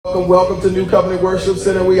Welcome to New Covenant Worship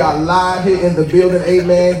Center. We are live here in the building,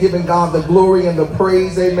 amen, giving God the glory and the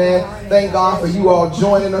praise, amen. Thank God for you all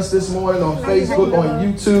joining us this morning on Facebook, on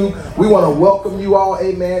YouTube. We want to welcome you all,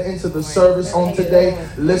 amen, into the service on today.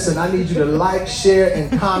 Listen, I need you to like, share,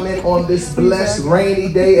 and comment on this blessed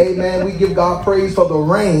rainy day, amen. We give God praise for the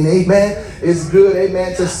rain, amen. It's good,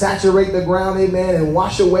 amen, to saturate the ground, amen, and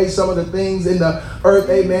wash away some of the things in the earth,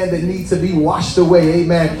 amen, that need to be washed away,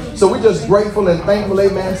 amen. So we're just grateful and thankful,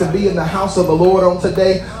 amen, to be in the house of the Lord on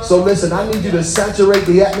today. So listen, I need you to saturate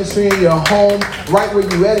the atmosphere in your home, right where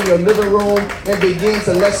you're at in your living room, and begin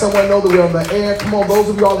to let someone know that we're on the air. Come on, those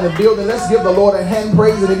of you all in the building, let's give the Lord a hand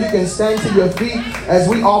praise. And if you can stand to your feet as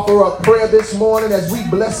we offer up prayer this morning, as we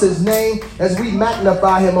bless his name, as we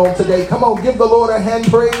magnify him on today. Come on, give the Lord a hand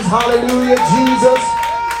praise. Hallelujah, Jesus.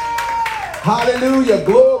 Hallelujah,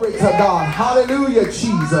 glory to God. Hallelujah,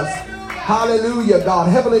 Jesus. Hallelujah, God.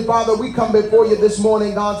 Heavenly Father, we come before you this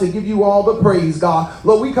morning, God, to give you all the praise, God.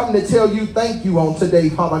 Lord, we come to tell you thank you on today,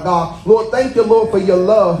 Father God. Lord, thank you, Lord, for your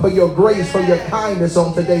love, for your grace, for your kindness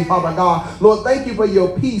on today, Father God. Lord, thank you for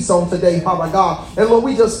your peace on today, Father God. And Lord,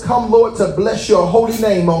 we just come, Lord, to bless your holy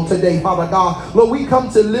name on today, Father God. Lord, we come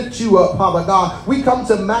to lift you up, Father God. We come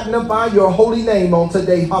to magnify your holy name on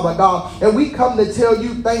today, Father God. And we come to tell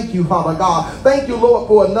you thank you, Father God. Thank you, Lord,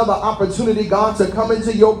 for another opportunity, God, to come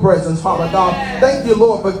into your presence, Father God. Thank you,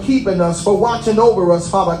 Lord, for keeping us, for watching over us,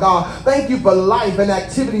 Father God. Thank you for life and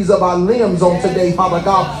activities of our limbs on today, Father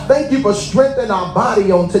God. Thank you for strengthening our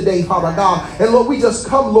body on today, Father God. And Lord, we just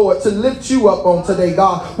come, Lord, to lift you up on today,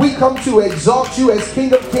 God. We come to exalt you as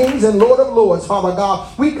King of Kings and Lord of Lords, Father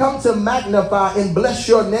God. We come to magnify and bless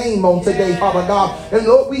your name on today, Father God. And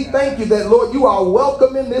Lord, we thank you that, Lord, you are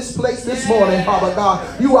welcome in this place this morning, Father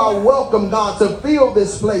God. You are welcome, God, to fill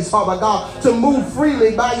this place, Father God, to move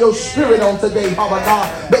freely by your Spirit on today, Father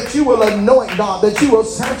God, that you will anoint, God, that you will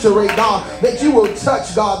saturate, God, that you will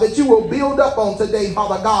touch, God, that you will build up on today,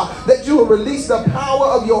 Father God, that you will release the power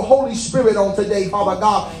of your Holy Spirit on today, Father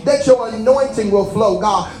God, that your anointing will flow,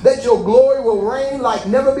 God, that your glory will reign like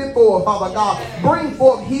never before, Father God. Bring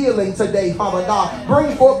forth healing today, Father God.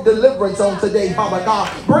 Bring forth deliverance on today, Father God.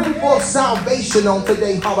 Bring forth salvation on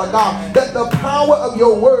today, Father God, that the power of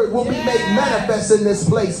your word will be made manifest in this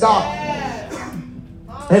place, God.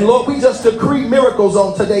 And Lord, we just decree miracles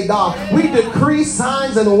on today, God. We decree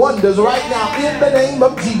signs and wonders right now in the name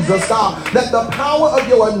of Jesus, God, that the power of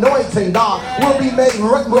your anointing, God,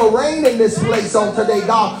 will reign in this place on today,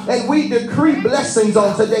 God. And we decree blessings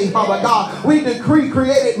on today, Father God. We decree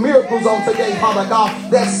created miracles on today, Father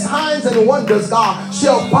God, that signs and wonders, God,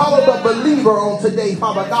 shall follow the believer on today,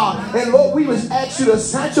 Father God. And Lord, we just ask you to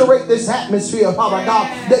saturate this atmosphere, Father God,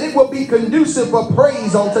 that it will be conducive for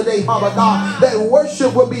praise on today, Father God, that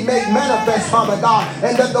worship will be made manifest, Father God,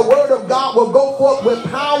 and that the word of God will go forth with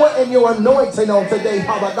power and your anointing on today,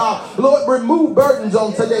 Father God. Lord, remove burdens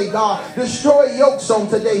on today, God. Destroy yokes on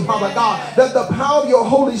today, Father God, that the power of your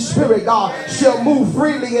Holy Spirit, God, shall move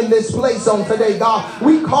freely in this place on today, God.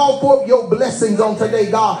 We call forth your blessings on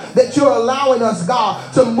today, God, that you're allowing us,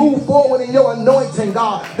 God, to move forward in your anointing,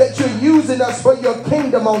 God, that you're using us for your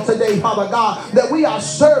kingdom on today, Father God, that we are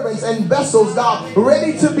servants and vessels, God,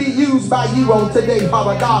 ready to be used by you on today,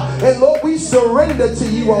 Father God. And Lord, we surrender to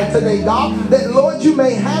you on today, God, that Lord, you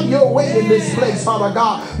may have your way in this place, Father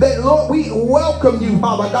God, that Lord, we welcome you,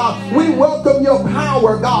 Father God. We welcome your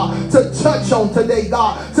power, God, to touch on today,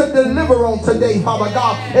 God, to deliver on today, Father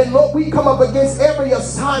God. And Lord, we come up against every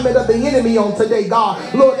assignment of the enemy on today,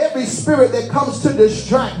 God. Lord, every spirit that comes to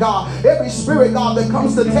distract, God, every spirit, God, that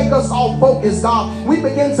comes to take us off focus, God, we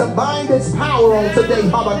begin to bind its power on today,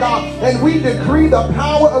 Father God, and we decree the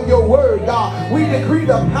power of your word, God. We decree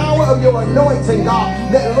the power of your anointing,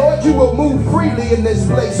 God, that Lord, you will move freely in this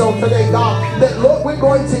place on today, God, that Lord, we're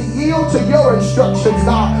going to yield to your instructions,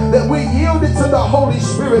 God, that we yield it to the Holy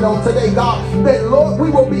Spirit on today, God, that Lord, we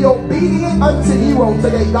will be obedient unto you on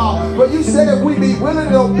today, God. For you said if we be willing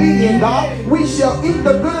and obedient, God, we shall eat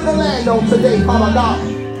the good of the land on today, Father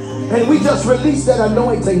God. And we just release that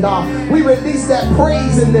anointing, God. We release that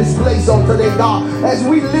praise in this place on today, God, as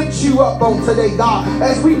we lift you up on today, God,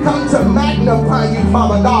 as we come to magnify you,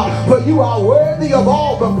 Father God, for you are worthy of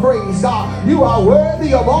all the praise, God. You are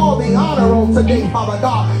worthy of all the honor on today, Father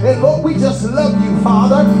God. And Lord, we just love you,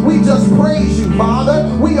 Father. We just praise you, Father.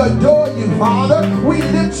 We adore you, Father. We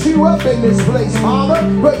lift you up in this place, Father,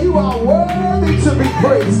 for you are worthy to be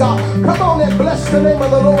praised, God. Come on and bless the name of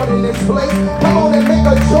the Lord in this place. Come on and make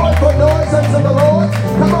a joyful noise unto the Lord.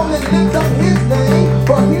 Come on and lift up his name,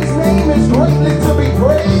 for his name is greatly to be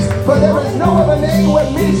praised. For there is no other name where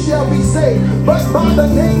men shall be saved but by the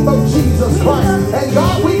name of Jesus Christ. And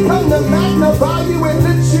God, we come to magnify you and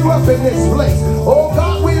lift you you up in this place. Oh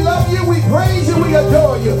God, we love you, we praise you, we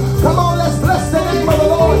adore you. Come on, let's bless the name of the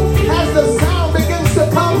Lord as the sound begins to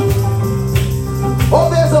come. Oh,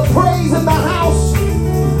 there's a praise in the house.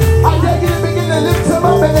 I dare you to begin to lift him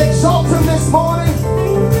up and exalt him this morning.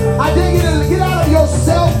 I dare you to get out of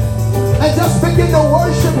yourself and just begin to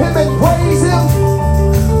worship him and praise him.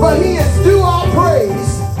 But he is due our praise.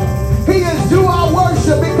 He is due our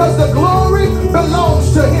worship because the glory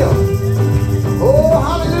belongs to him. Oh,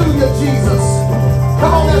 hallelujah, Jesus.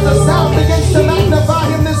 Come on, as the sound begins to magnify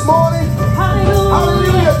him this morning.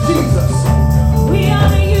 Hallelujah, Jesus. We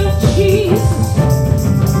honor you, Jesus.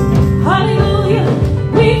 Hallelujah.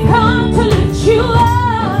 We've come to lift you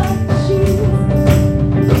up, Jesus.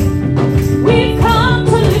 We've come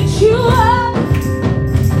to lift you up.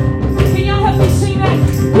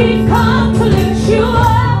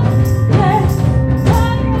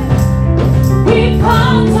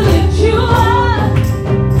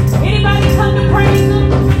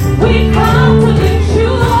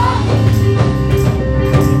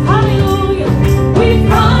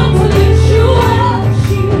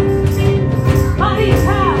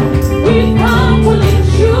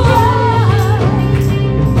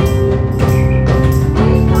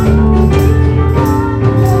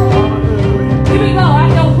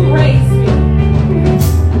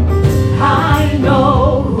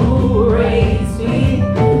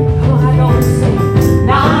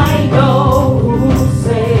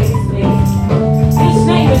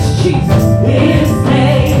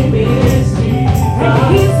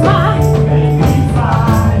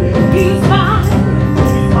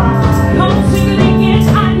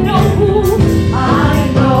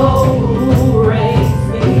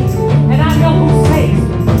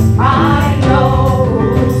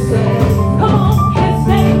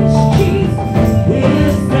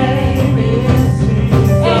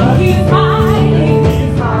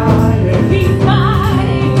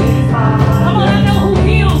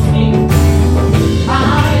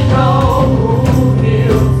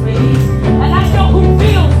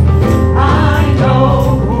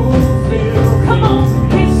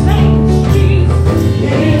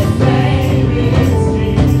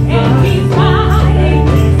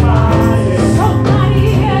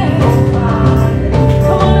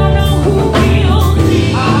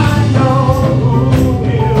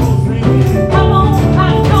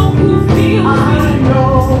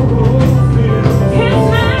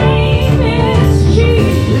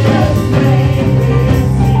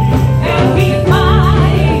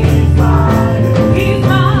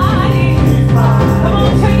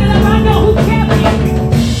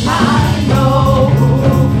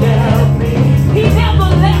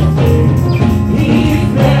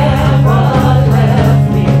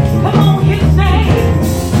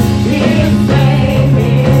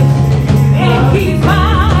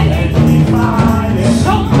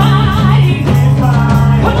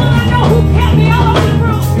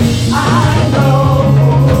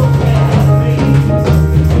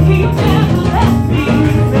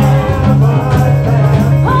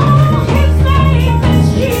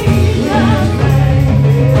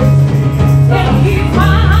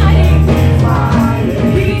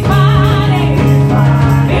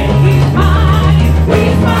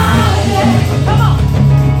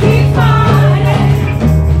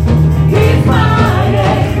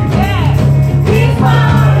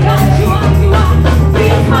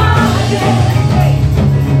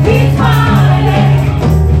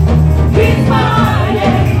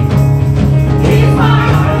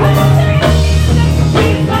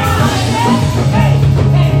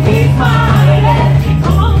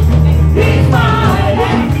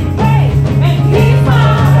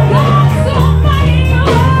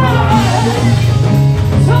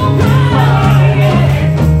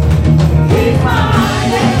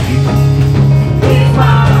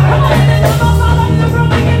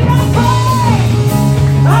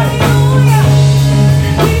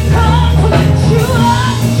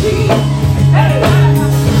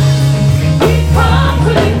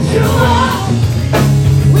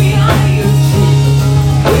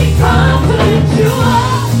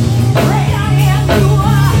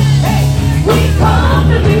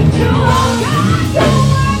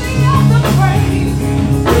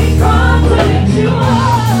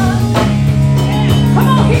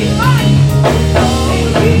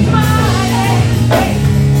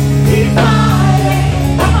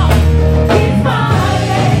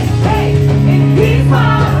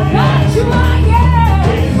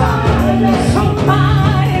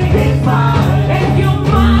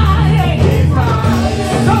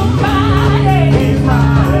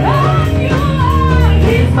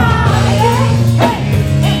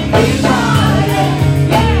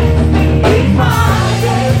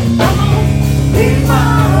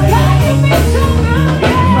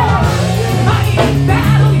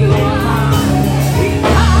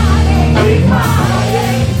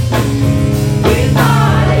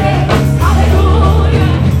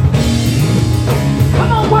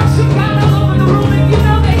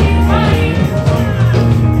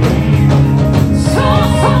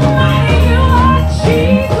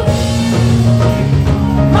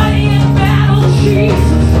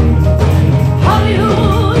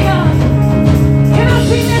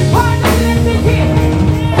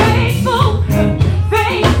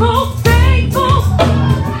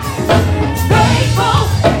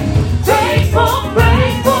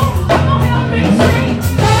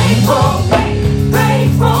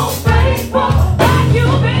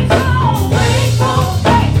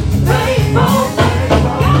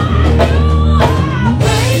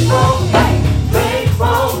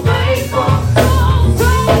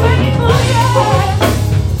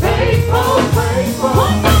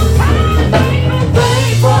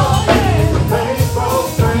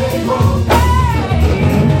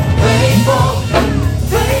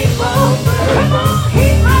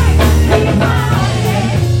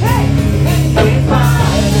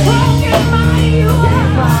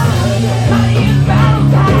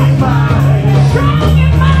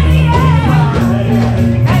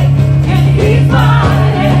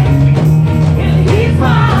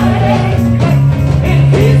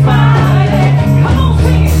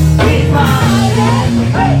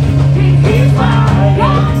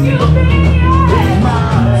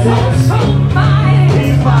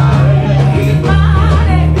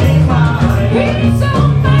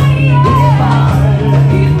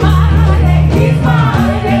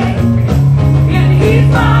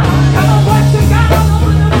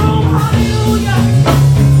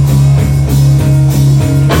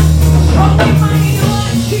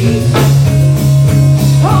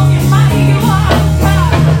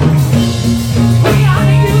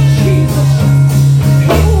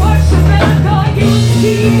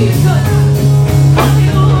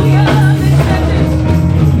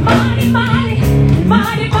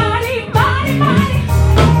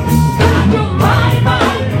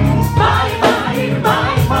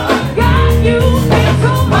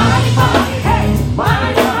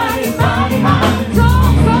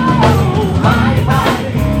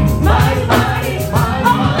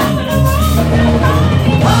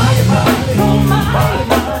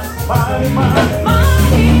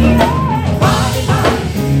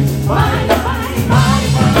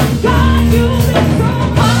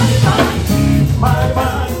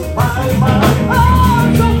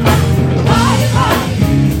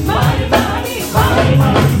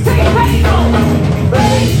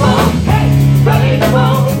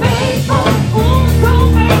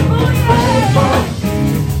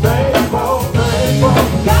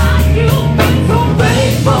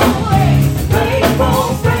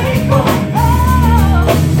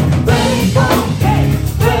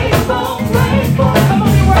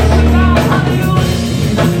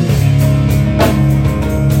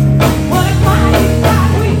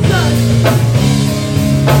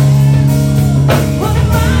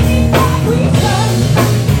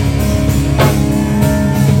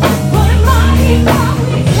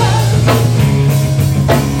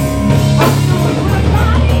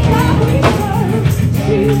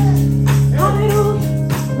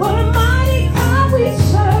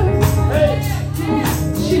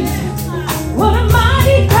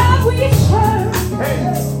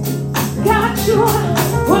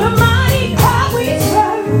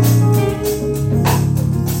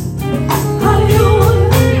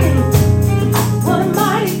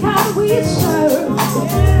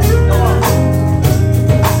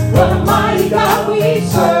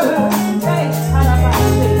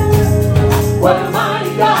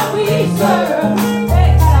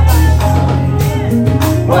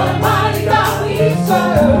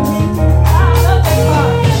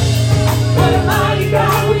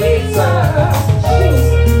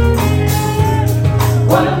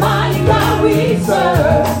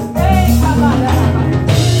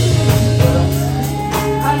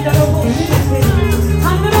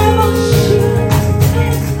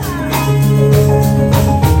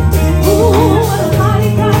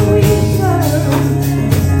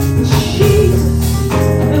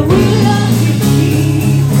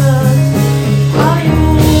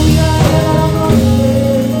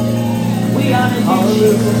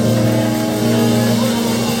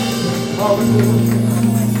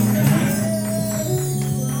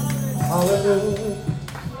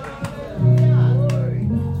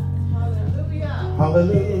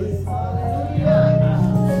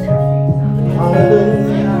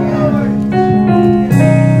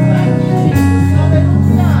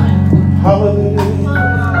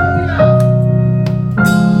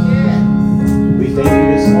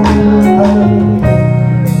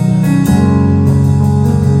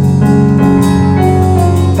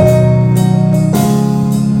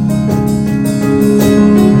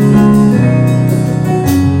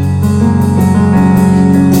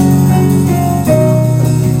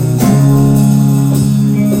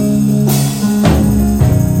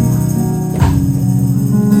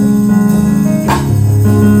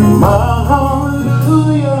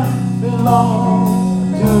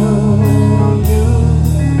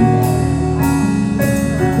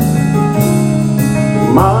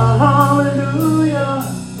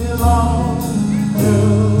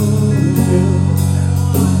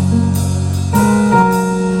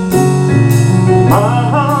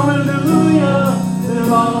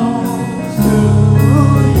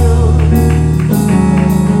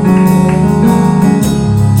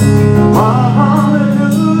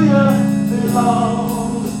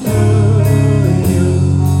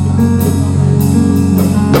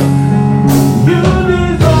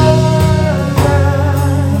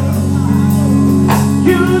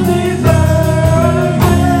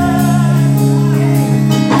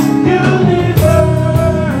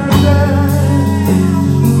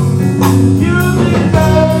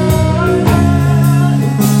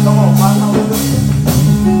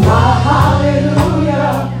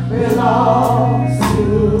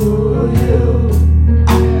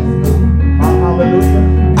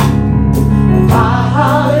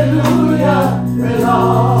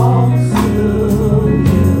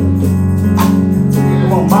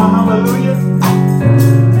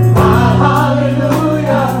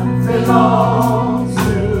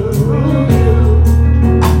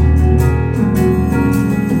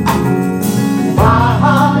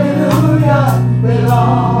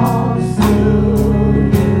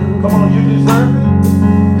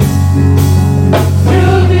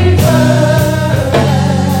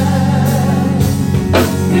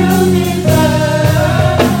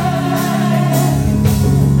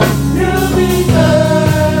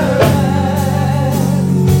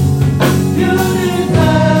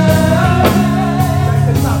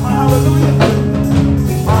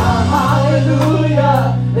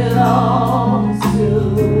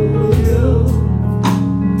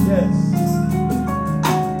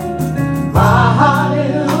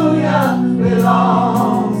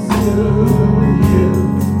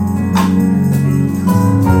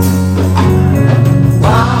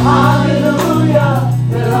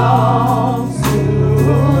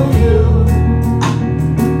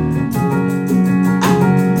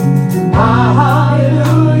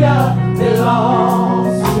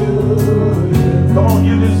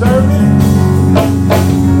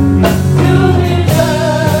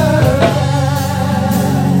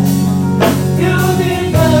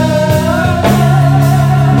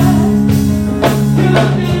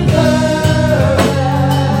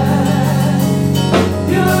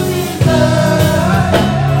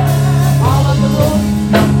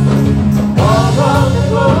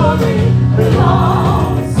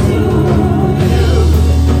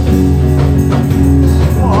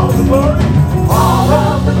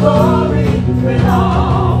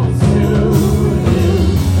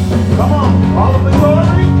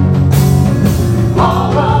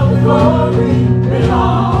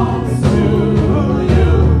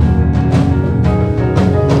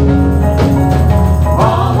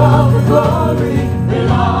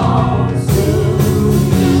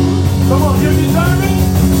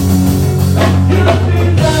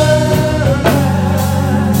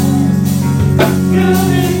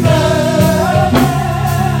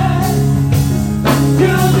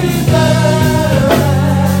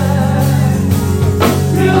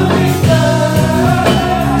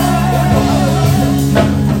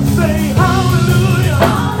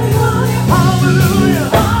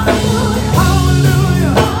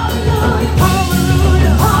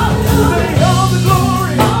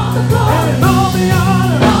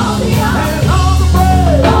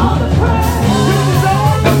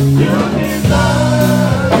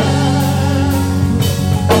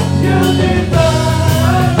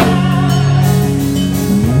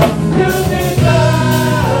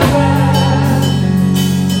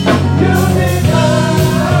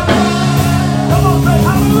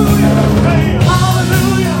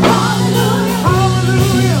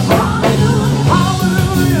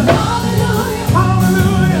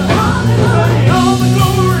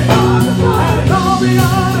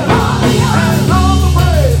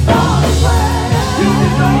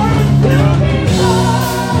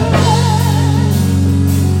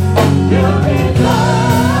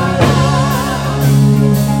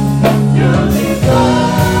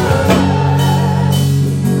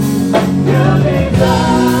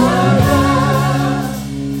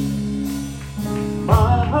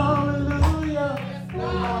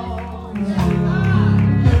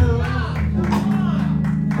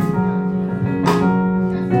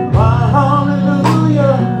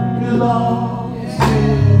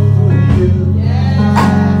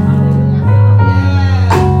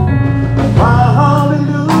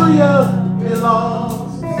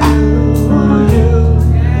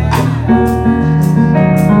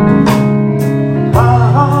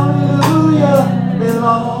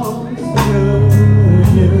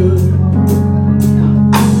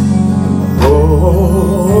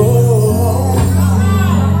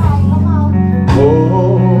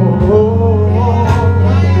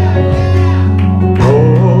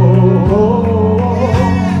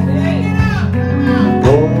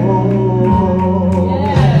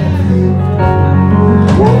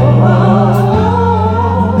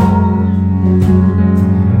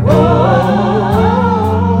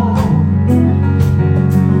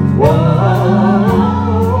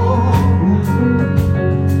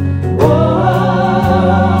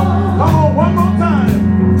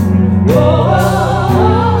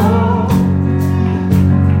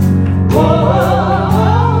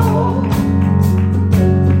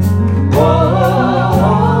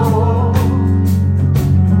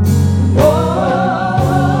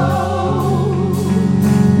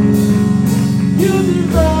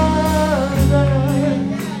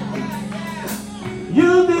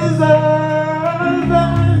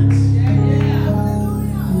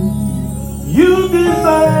 You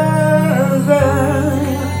deserve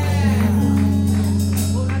it.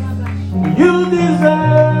 You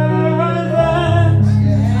deserve it.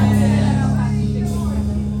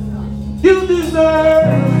 You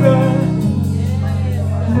deserve it.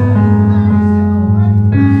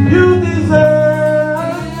 You deserve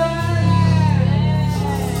it.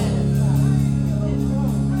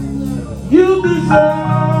 You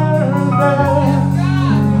deserve it.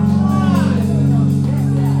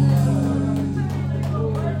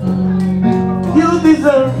 You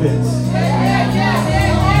deserve it.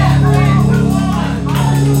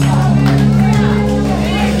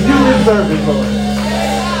 You deserve it, Lord.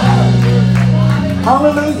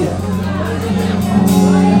 Hallelujah.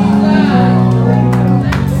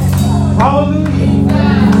 Hallelujah.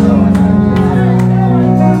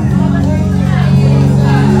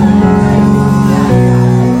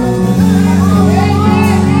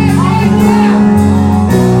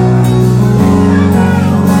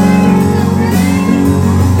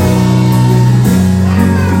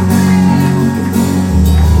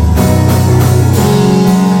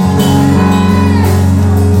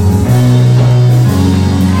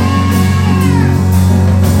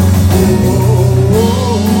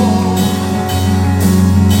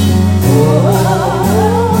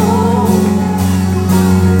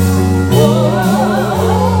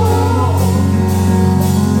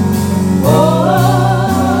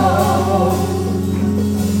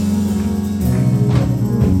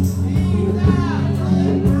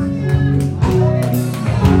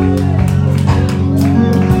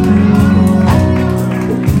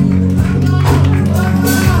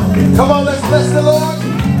 Come on, let's bless the Lord.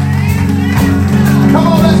 Come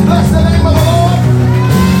on, let's bless the name of the Lord.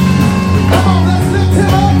 Come on, let's lift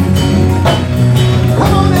him up.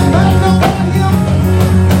 Come on and magnify him.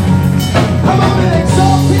 Come on and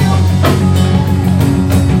exalt him.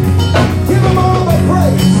 Give him all the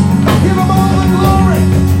praise. Give him all the glory.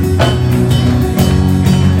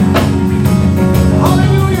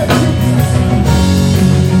 Hallelujah, Jesus.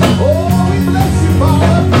 Oh, we bless you,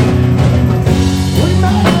 Father. We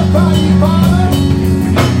magnify you, Father.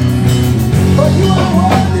 For you are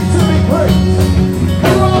worthy to be praised.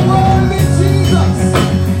 You are worthy, Jesus.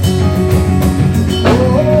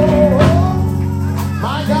 Oh,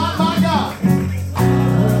 my God, my God.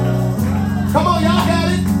 Come on, y'all got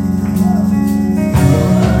it.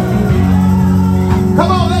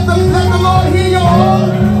 Come on, let the Lord hear your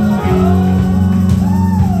heart.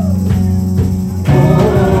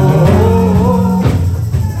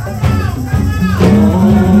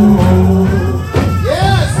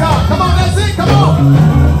 Yes, God. Come on, that's it. Come on.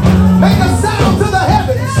 Make a sound to the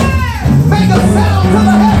heavens. Make a sound to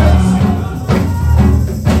the heavens.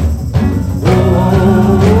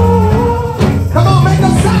 Come on, make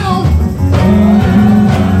a sound.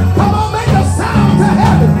 Come on, make a sound to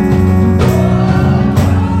heaven.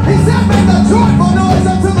 He said, make a joyful noise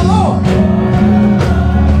unto the Lord.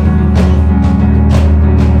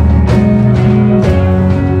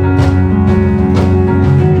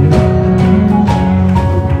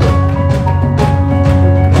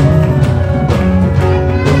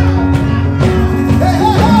 Hey,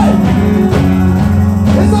 hey, hey.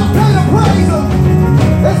 It's okay to praise him.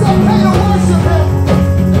 It's okay to worship him.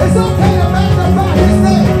 It's okay to magnify his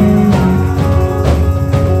name.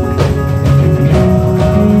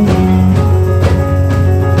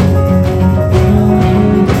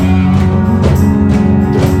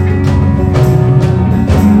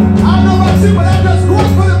 I don't know about you, but I'm just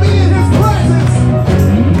grateful to be in his presence.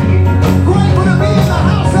 Grateful to be in the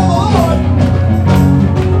house of the Lord,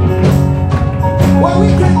 where we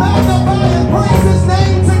can magnify and praise his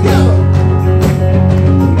name together.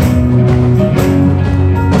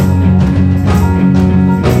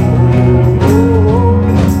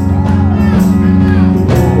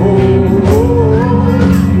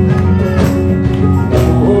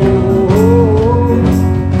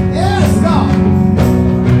 Yes, God.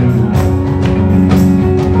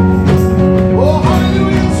 Oh,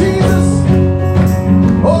 hallelujah, Jesus.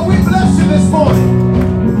 Oh, we bless you this morning,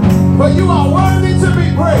 for you are worthy to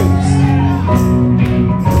be praised.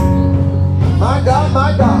 My God,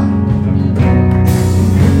 my God.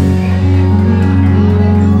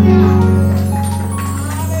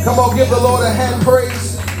 Come on, give the Lord a hand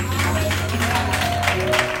praise.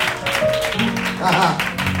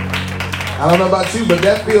 I don't know about you, but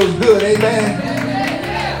that feels good, amen.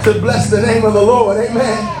 To bless the name of the Lord,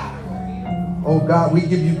 amen. Oh God, we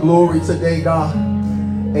give you glory today, God.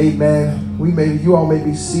 Amen. You all may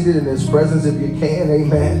be seated in his presence if you can,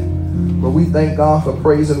 amen. But we thank God for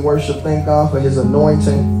praise and worship. Thank God for his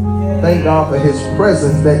anointing. Thank God for his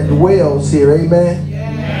presence that dwells here, amen.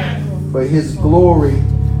 For his glory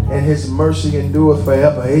and his mercy endureth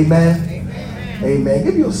forever. Amen. Amen.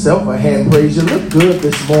 Give yourself a hand praise. You look good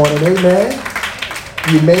this morning. Amen.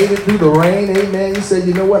 You made it through the rain. Amen. You said,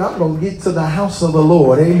 you know what? I'm going to get to the house of the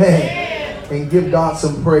Lord. Amen. And give God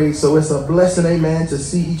some praise. So it's a blessing, amen, to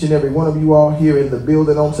see each and every one of you all here in the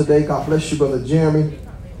building on today. God bless you, Brother Jeremy.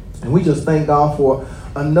 And we just thank God for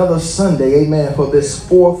another Sunday, amen, for this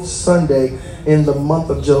fourth Sunday in the month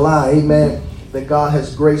of July, amen, that God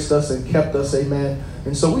has graced us and kept us, amen.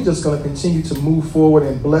 And so we're just going to continue to move forward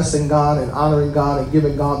in blessing God and honoring God and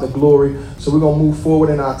giving God the glory. So we're going to move forward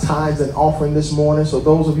in our tithes and offering this morning. So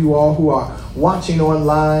those of you all who are watching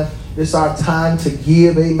online, it's our time to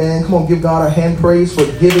give, amen. Come on, give God a hand praise for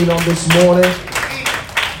giving on this morning.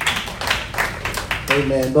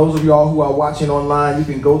 Amen. Those of you all who are watching online, you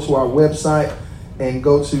can go to our website and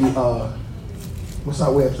go to, what's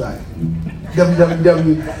our website?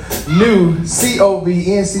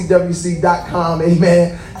 www.newcovncwc.com,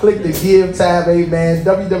 amen. Click the give tab, amen.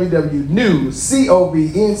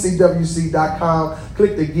 www.newcovncwc.com.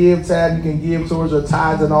 Click the give tab. You can give towards your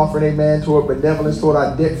tithes and offering, amen, toward benevolence, toward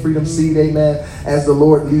our debt freedom seed, amen, as the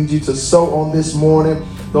Lord leads you to sow on this morning.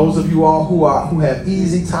 Those of you all who have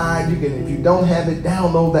Easy Tithe, you can, if you don't have it,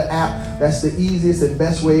 download the app. That's the easiest and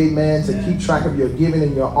best way, amen, to keep track of your giving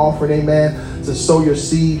and your offering, amen, to sow your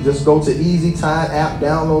seed. Just go to Easy Tithe app,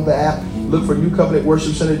 download the app, look for New Covenant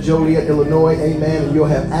Worship Center, Joliet, Illinois, amen, and you'll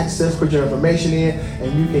have access, put your information in,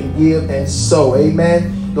 and you can give and sow,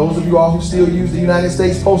 amen. Those of you all who still use the United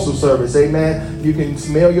States Postal Service, amen, you can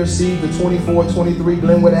mail your seed to 2423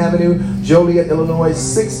 Glenwood Avenue, Joliet, Illinois,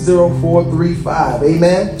 60435,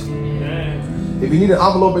 amen. If you need an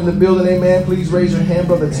envelope in the building, amen, please raise your hand.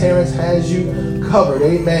 Brother Terrence has you covered,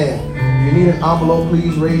 amen. If you need an envelope,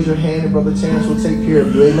 please raise your hand and Brother Terrence will take care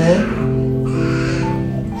of you, amen.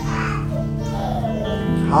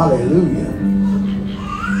 Hallelujah.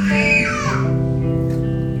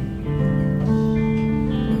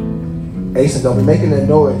 Ace, don't be making that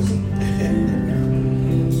noise.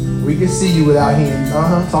 We can see you without him.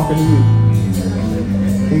 Talking to you.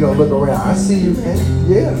 He gonna look around. I see you.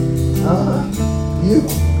 Yeah. You,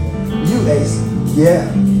 Ace. Yeah.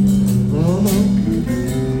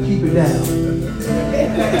 Keep it down.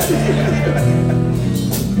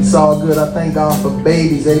 It's all good. I thank God for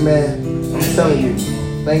babies. Amen. I'm telling you.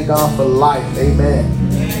 Thank God for life. Amen.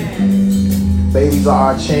 Babies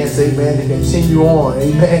are our chance. Amen. To continue on.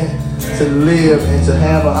 Amen. To live and to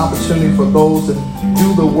have an opportunity for those to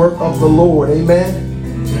do the work of the Lord. Amen.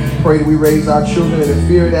 Pray that we raise our children in the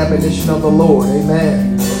fear and admonition of the Lord.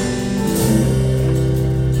 Amen.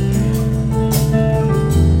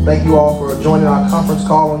 Thank you all for joining our conference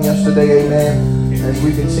call on yesterday. Amen. As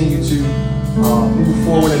we continue to move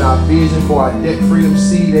forward in our vision for our debt freedom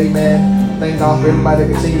seed. Amen. Thank God for everybody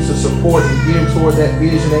that continues to support and give toward that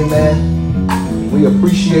vision. Amen. We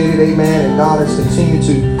appreciate it. Amen. And God has continued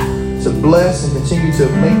to bless and continue to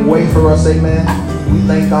make way for us, amen. We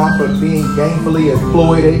thank God for being gainfully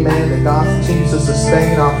employed, amen, that God continues to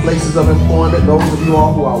sustain our places of employment. Those of you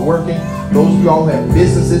all who are working, those of you all who have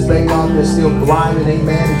businesses, thank God they're still thriving,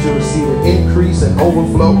 amen, that you're receiving increase and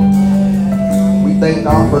overflow. We thank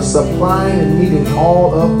God for supplying and meeting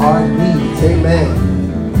all of our needs,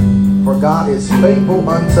 amen. For God is faithful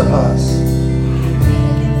unto us.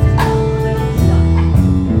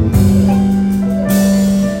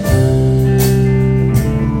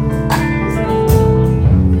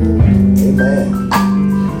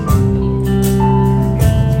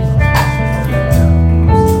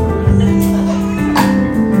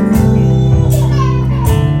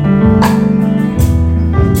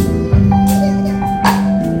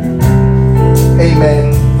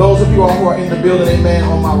 Building, amen,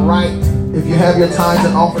 on my right. If you have your tithes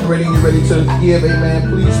and offering ready, you're ready to give,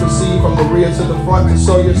 amen, please proceed from the rear to the front to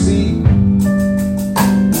sow your seed.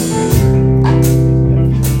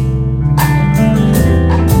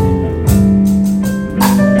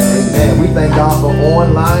 Amen. We thank God for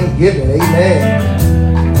online giving, amen.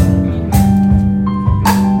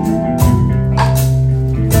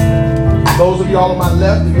 Those of y'all on my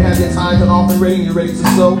left, if you have your tithes and offering ready and you're ready to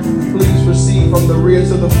sow, please proceed from the rear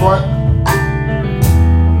to the front.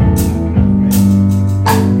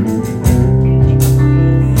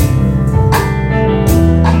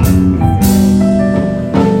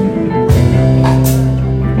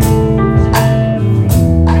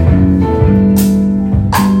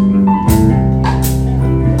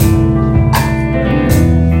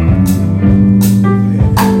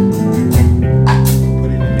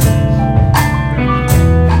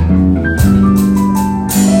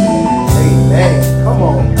 Come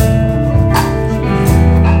on.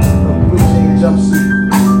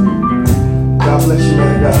 God bless you,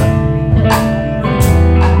 man of God.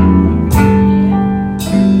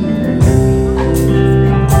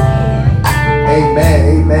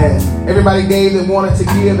 Amen, amen. Everybody gave that wanted to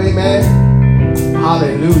give, amen.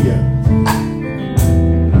 Hallelujah.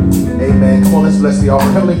 Amen. Come on, let's bless the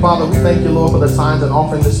offering. Heavenly Father, we thank you, Lord, for the tithes and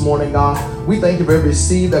offering this morning, God. We thank you for every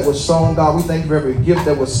seed that was sown, God. We thank you for every gift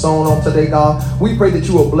that was sown on today, God. We pray that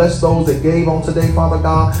you will bless those that gave on today, Father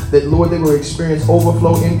God, that, Lord, they will experience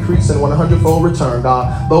overflow, increase, and 100-fold return,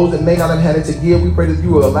 God. Those that may not have had it to give, we pray that you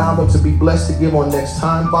will allow them to be blessed to give on next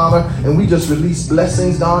time, Father. And we just release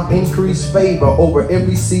blessings, God, increase favor over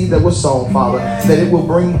every seed that was sown, Father, that it will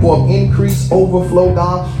bring forth increase, overflow,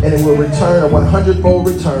 God, and it will return a 100-fold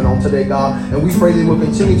return on today, God. And we pray that it will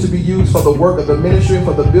continue to be used for the work of the ministry and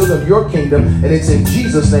for the building of your kingdom. And it's in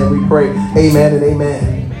Jesus' name we pray. Amen and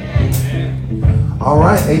amen. All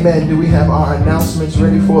right, amen. Do we have our announcements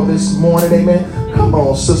ready for this morning? Amen. Come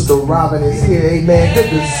on, Sister Robin is here. Amen. Good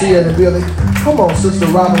to see her in the building. Come on, Sister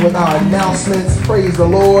Robin, with our announcements. Praise the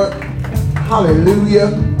Lord. Hallelujah.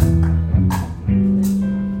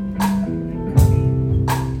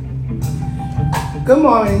 Good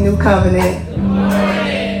morning, New Covenant. Good morning.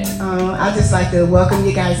 I'd just like to welcome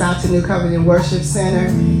you guys out to New Covenant Worship Center.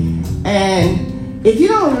 And if you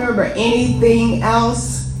don't remember anything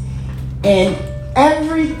else, and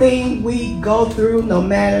everything we go through, no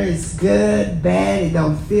matter it's good, bad, it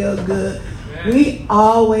don't feel good, we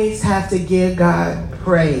always have to give God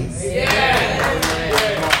praise.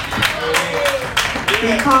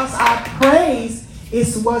 Because our praise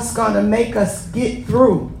is what's going to make us get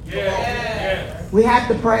through. We have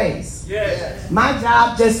to praise. My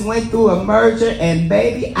job just went through a merger, and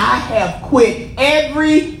baby, I have quit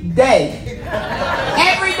every day.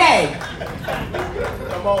 Every day.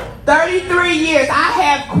 33 years, I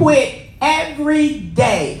have quit every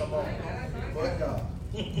day.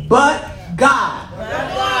 But God.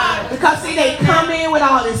 Because see, they come in with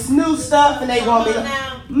all this new stuff and they want me to.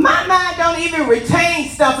 My mind don't even retain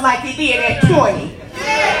stuff like it did at 20.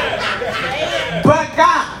 But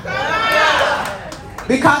God.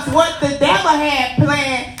 Because what the devil had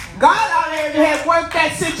planned, God already had worked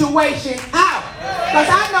that situation out. Because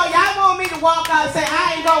I know y'all want me to walk out and say,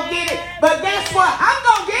 I ain't going to get it. But guess what? I'm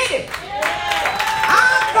going to get it.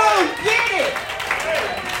 I'm going to get it.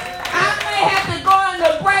 I may have to go in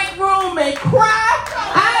the break room and cry.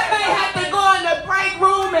 I may have to go in the break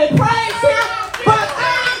room and praise him. But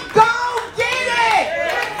I'm going to get it.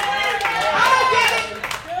 I'm going to get it.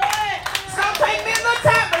 It's going to take me a little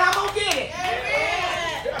time, but I'm going to get it.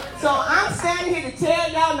 So I'm standing here to tell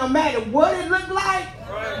y'all, no matter what it look like,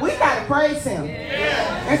 we got to praise him.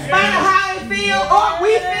 In spite of how it feels or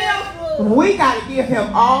we feel, we got to give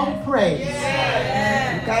him all the praise.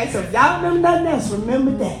 Okay, so if y'all remember nothing else,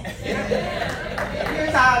 remember that.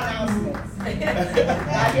 Here's our announcements. I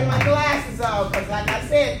get my glasses off because, like I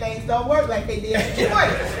said, things don't work like they did at 20.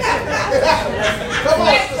 Come on.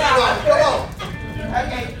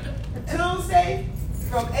 Okay, Tuesday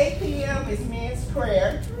from 8 p.m. is men's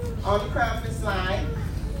prayer on the conference line.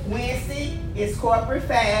 Wednesday is corporate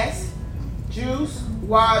fast, juice,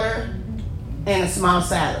 water, and a small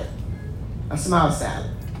salad. A small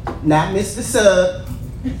salad. Not Mr. Sub,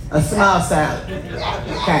 a small salad.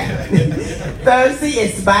 Okay. Thursday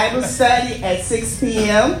is Bible study at 6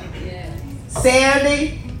 p.m.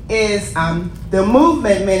 Saturday is the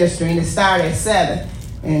movement ministry, and it starts at 7.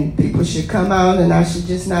 And people should come out, and I should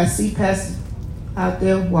just not see Pastor out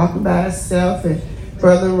there walking by herself and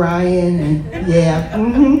Brother Ryan, and yeah.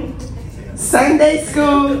 Sunday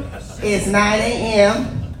school is 9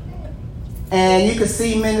 a.m. And you can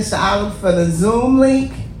see Minister Oliver for the Zoom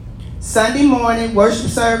link. Sunday morning worship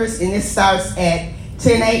service, and it starts at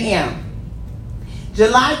 10 a.m.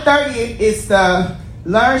 July 30th is the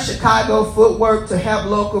Learn Chicago Footwork to Help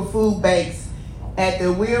Local Food Banks at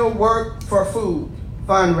the We'll Work for Food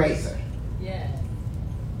fundraiser. Yeah.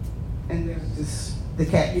 And there's just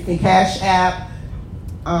you can cash app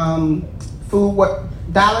food work,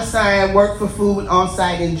 $ work for food on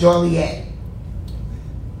site in Joliet.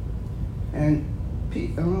 And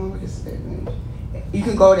what is that name? You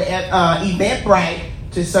can go to Eventbrite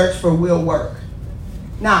to search for Will Work.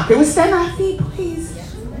 Now, can we stand on our feet, please?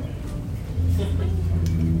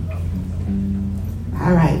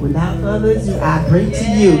 All right, without further ado, I bring to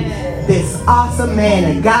you this awesome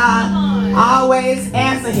man of God. Always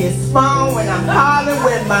answer his phone when I'm calling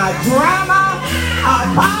with my drama,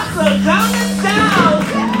 Apostle Jonas Jones.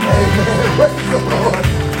 Amen. Praise the Lord.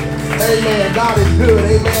 Amen. God is good.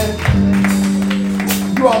 Amen.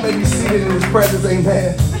 You all may be seated in his presence.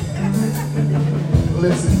 Amen.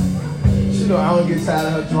 Listen, you know I don't get tired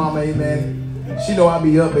of her drama. Amen. She know I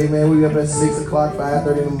be up, amen. We up at 6 o'clock,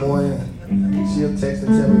 5:30 in the morning. She'll text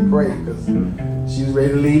and tell me pray because she's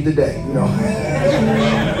ready to leave today, you know.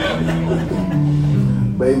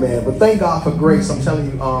 But amen. But thank God for grace. I'm telling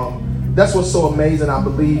you, that's what's so amazing. I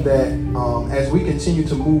believe that as we continue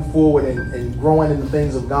to move forward and growing in the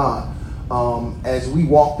things of God, as we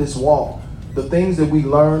walk this walk, the things that we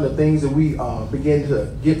learn, the things that we begin to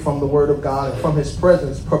get from the Word of God and from His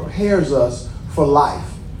presence prepares us for life.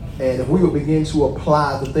 And if we will begin to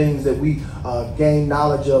apply the things that we gain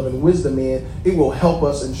knowledge of and wisdom in, it will help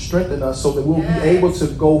us and strengthen us so that we'll be able to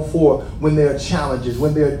go forth when there are challenges,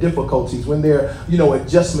 when there are difficulties, when there are,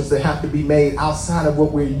 adjustments that have to be made outside of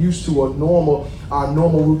what we're used to or our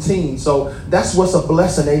normal routine. So that's what's a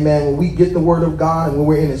blessing, amen. When we get the Word of God and when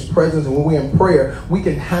we're in His presence and when we're in prayer, we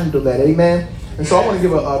can handle that, amen. And so I want to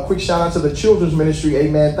give a quick shout out to the children's ministry,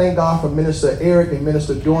 amen. Thank God for Minister Eric and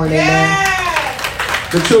Minister Dorian, amen.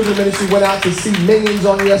 The children's ministry went out to see Minions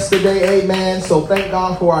on yesterday, amen. So thank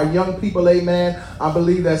God for our young people, amen. I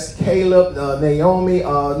believe that's Caleb, Naomi,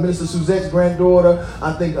 Minister Suzette's granddaughter.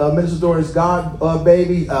 I think Minister Dorian's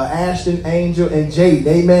baby, Ashton, Angel, and Jade,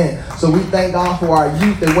 amen. So we thank God for our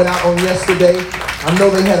youth that went out on yesterday. I know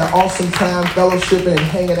they had an awesome time fellowshipping and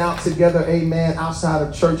hanging out together, amen, outside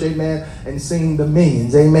of church, amen, and seeing the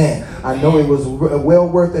Minions, amen. I know it was well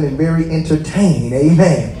worth it and very entertaining,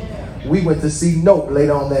 amen. We went to see Nope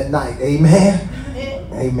later on that night. Amen.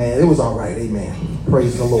 Amen. It was all right. Amen.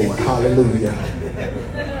 Praise the Lord. Hallelujah.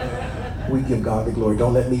 We give God the glory.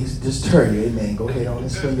 Don't let me deter you. Amen. Go ahead on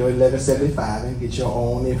and spend your $11.75 and get your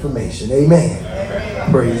own information. Amen.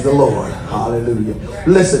 Praise the Lord. Hallelujah.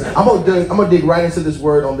 Listen, I'm gonna dig right into this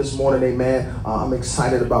word on this morning. Amen. I'm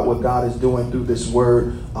excited about what God is doing through this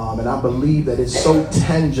word. And I believe that it's so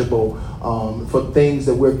tangible for things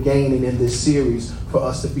that we're gaining in this series for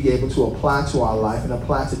us to be able to apply to our life and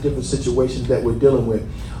apply to different situations that we're dealing with.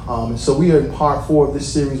 And so we are in part 4 of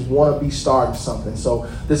this series, Want to Be Starting Something. So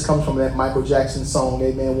this comes from that Michael Jackson song,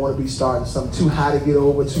 amen, Want to Be Starting Something. Too high to get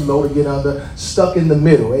over, too low to get under, stuck in the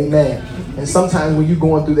middle, amen. And sometimes when you're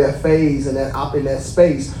going through that phase and that up in that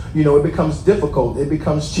space, it becomes difficult. It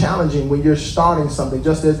becomes challenging when you're starting something.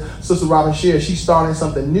 Just as Sister Robin shared, she's starting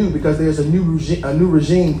something new because there's a new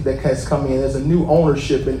regime that has come in. There's a new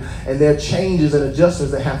ownership and there are changes and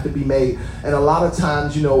adjustments that have to be made. And a lot of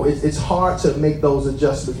times, it's hard to make those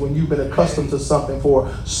adjustments when you've been accustomed to something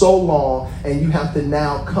for so long and you have to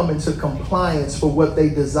now come into compliance for what they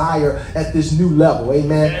desire at this new level,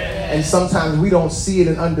 amen. And sometimes we don't see it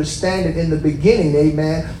and understand it in the beginning,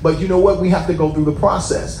 amen. But you know what? We have to go through the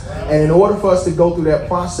process. And in order for us to go through that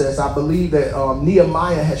process, I believe that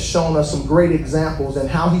Nehemiah has shown us some great examples and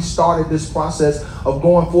how he started this process of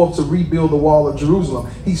going forth to rebuild the wall of Jerusalem.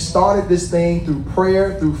 He started this thing through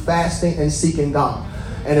prayer, through fasting, and seeking God.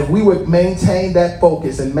 And if we would maintain that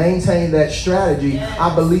focus and maintain that strategy,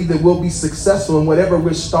 I believe that we'll be successful in whatever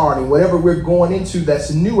we're starting, whatever we're going into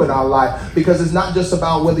that's new in our life. Because it's not just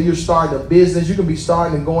about whether you're starting a business. You can be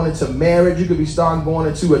starting and going into marriage. You could be starting going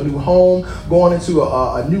into a new home, going into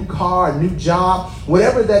a new car, a new job.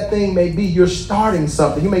 Whatever that thing may be, you're starting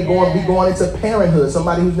something. You may be going into parenthood,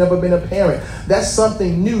 somebody who's never been a parent. That's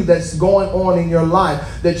something new that's going on in your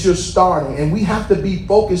life that you're starting. And we have to be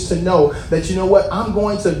focused to know that, you know what, I'm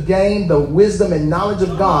going to gain the wisdom and knowledge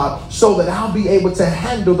of God so that I'll be able to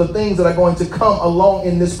handle the things that are going to come along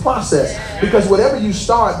in this process. Because whatever you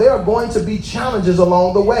start, there are going to be challenges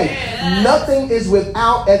along the way. Nothing is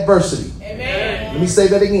without adversity. Let me say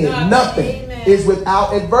that again. Nothing is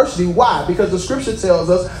without adversity. Why? Because the scripture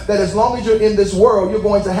tells us that as long as you're in this world, you're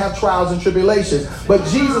going to have trials and tribulations. But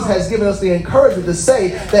Jesus has given us the encouragement to say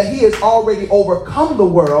that he has already overcome the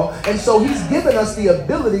world. And so he's given us the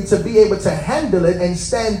ability to be able to handle it and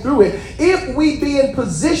stand through it if we be in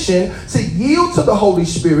position to yield to the Holy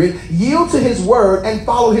Spirit, yield to his word, and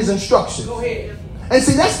follow his instructions. Go ahead. And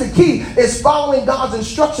see, that's the key, is following God's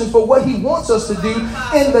instructions for what he wants us to do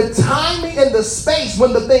in the timing and the space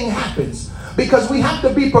when the thing happens. Because we have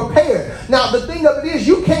to be prepared. Now, the thing of it is,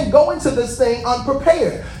 you can't go into this thing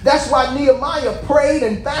unprepared. That's why Nehemiah prayed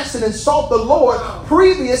and fasted and sought the Lord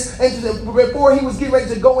previous and before he was getting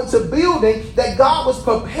ready to go into building, that God was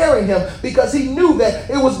preparing him because he knew that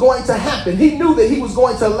it was going to happen. He knew that he was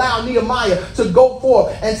going to allow Nehemiah to go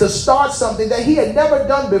forth and to start something that he had never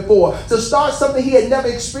done before, to start something he had never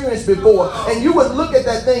experienced before. And you would look at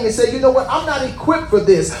that thing and say, you know what, I'm not equipped for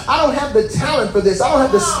this. I don't have the talent for this. I don't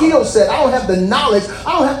have the skill set. I don't have have the knowledge.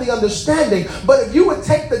 I don't have the understanding. But if you would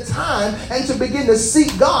take the time and to begin to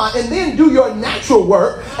seek God and then do your natural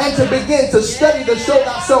work and to begin to study to show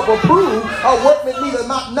thyself approved, a workman neither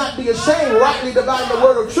not be ashamed, rightly dividing the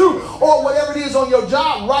word of truth, or whatever it is on your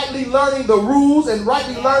job, rightly learning the rules and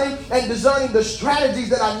rightly learning and discerning the strategies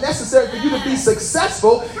that are necessary for you to be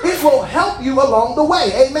successful, it will help you along the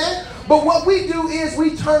way. Amen? But what we do is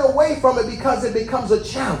we turn away from it because it becomes a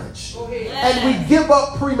challenge. And we give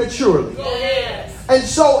up prematurely. And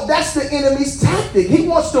so that's the enemy's tactic. He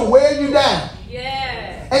wants to wear you down.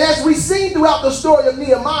 And as we've seen throughout the story of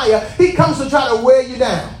Nehemiah, he comes to try to wear you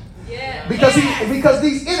down. Because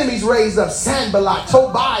these enemies raised up, Sanballat,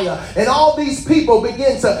 Tobiah, and all these people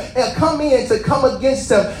begin to come against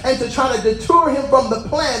him and to try to deter him from the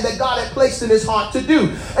plan that God had placed in his heart to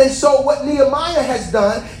do. And so what Nehemiah has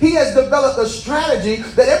done, he has developed a strategy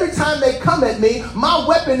that every time they come at me, my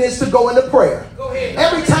weapon is to go into prayer.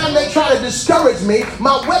 Every time they try to discourage me,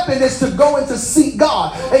 my weapon is to go and to seek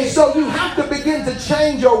God. And so you have to begin to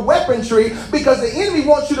change your weaponry, because the enemy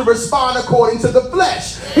wants you to respond according to the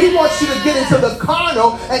flesh. He wants you to get into the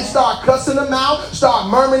carnal and start cussing them out,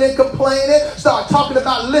 start murmuring and complaining, start talking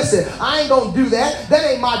about, listen, I ain't gonna do that. That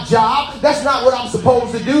ain't my job. That's not what I'm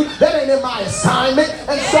supposed to do. That ain't in my assignment.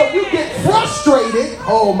 And so you get frustrated.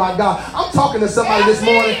 Oh my God. I'm talking to somebody this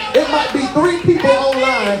morning. It might be 3 people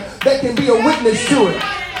online that can be a witness to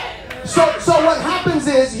it. So what happens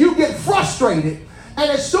is you get frustrated.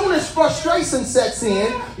 And as soon as frustration sets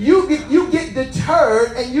in, you get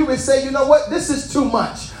deterred, and you would say, you know what, this is too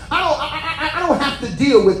much. I don't have to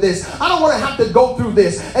deal with this. I don't want to have to go through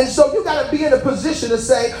this. And so you got to be in a position to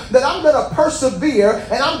say that I'm going to persevere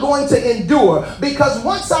and I'm going to endure. Because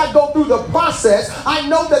once I go through the process, I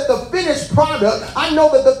know that the finished product, I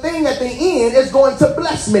know that the thing at the end is going to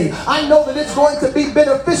bless me. I know that it's going to be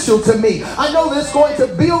beneficial to me. I know that it's going to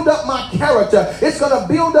build up my character. It's going to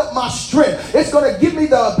build up my strength. It's going to give me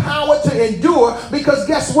the power to endure, because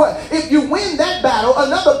guess what? If you win that battle,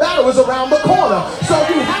 another battle is around the corner. So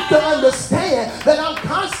you have to understand that I'm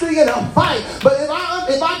constantly in a fight. But if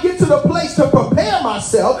I get to the place to prepare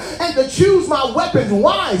myself and to choose my weapons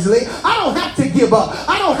wisely, I don't have to give up.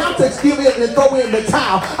 I don't have to give in and throw in the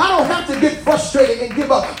towel. I don't have to get frustrated and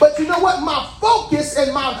give up. But you know what? My focus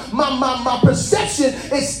and my perception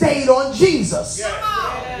is stayed on Jesus.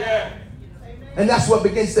 And that's what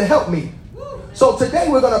begins to help me. So today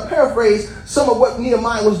we're going to paraphrase some of what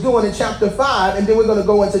Nehemiah was doing in chapter 5, and then we're going to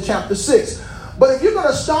go into chapter 6. But if you're going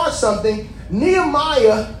to start something,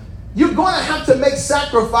 Nehemiah, you're going to have to make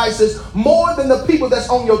sacrifices more than the people that's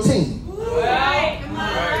on your team.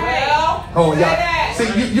 Oh, y'all.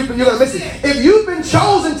 See, you're going to miss it. If you've been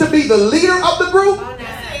chosen to be the leader of the group,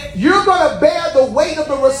 you're going to bear the weight of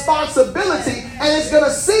the responsibility, and it's going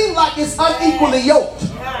to seem like it's unequally yoked.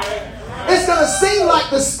 It's going to seem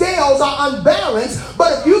like the scales are unbalanced,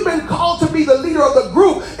 but if you've been called to be the leader of the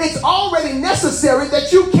group, it's already necessary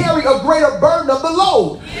that you carry a greater burden of the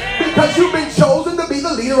load, because you've been chosen to be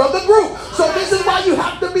the leader of the group. So this is why you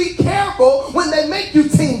have to be careful when they make you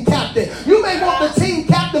team captain. You may want the team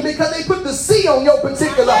captain because they put the C on your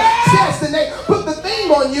particular chest and they put the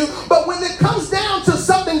thing on you, but when it comes down to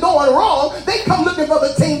something going wrong, they come looking for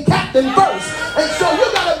the team captain first. And so you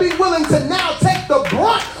got to be willing to now take the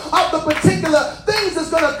brunt of the particular things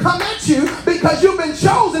that's going to come at you, because you've been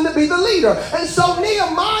chosen to be the leader. And so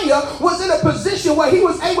Nehemiah was in a position where he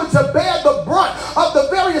was able to bear the brunt of the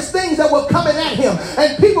various things that were coming at him.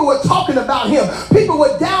 And people were talking about him. People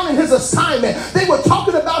were down in his assignment. They were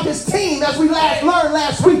talking about his team, as we learned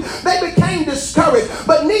last week. They became discouraged.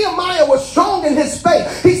 But Nehemiah was strong in his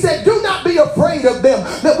faith. He said, do not be afraid of them.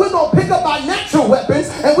 That we're going to pick up our natural weapons,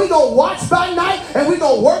 and we're going to watch by night, and we're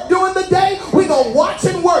going to work during the day. We're going to watch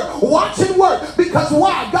and work. Watch and work. Because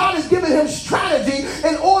why? God has given him strategy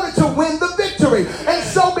in order to win the victory. And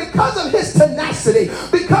so because of his tenacity,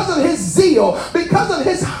 because of his zeal, because of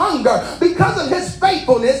his hunger, because of his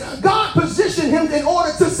faithfulness, God positioned him in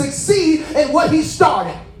order to succeed in what he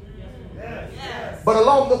started. But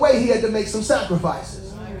along the way, he had to make some sacrifices.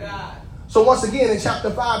 So once again, in chapter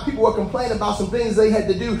 5, people were complaining about some things they had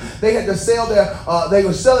to do. They had to sell they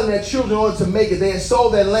were selling their children in order to make it. They had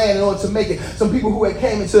sold their land in order to make it. Some people who had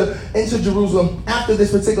came into Jerusalem after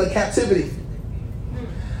this particular captivity.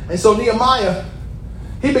 And so Nehemiah,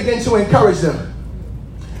 he began to encourage them.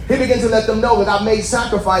 He began to let them know that I made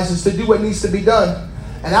sacrifices to do what needs to be done.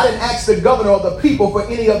 And I didn't ask the governor or the people for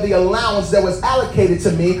any of the allowance that was allocated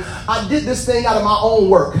to me. I did this thing out of my own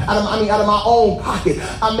work, out of my own pocket.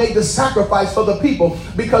 I made the sacrifice for the people,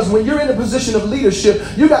 because when you're in a position of leadership,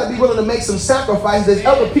 you got to be willing to make some sacrifices that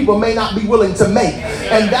other people may not be willing to make.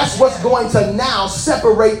 And that's what's going to now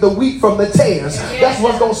separate the wheat from the tares. That's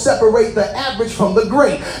what's going to separate the average from the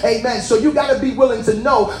great. Amen. So you got to be willing to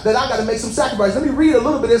know that I got to make some sacrifice. Let me read a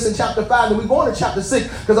little bit of this in chapter 5, and we go on to chapter 6,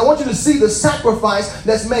 because I want you to see the sacrifice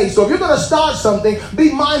that's made. So if you're going to start something,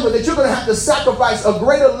 be mindful that you're going to have to sacrifice a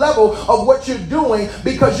greater level of what you're doing,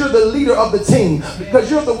 because you're the leader of the team,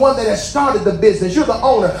 because you're the one that has started the business. You're the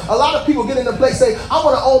owner. A lot of people get in the place say, I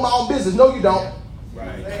want to own my own business. No, you don't.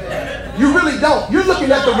 Right. You really don't. You're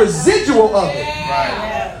looking at the residual of it.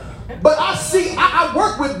 Right. But I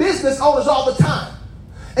work with business owners all the time.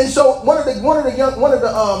 And so one of the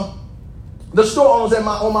store owners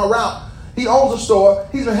on my route, he owns a store.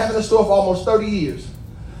 He's been having a store for almost 30 years.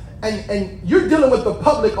 And you're dealing with the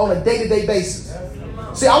public on a day-to-day basis.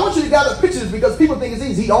 See, I want you to gather pictures, because people think it's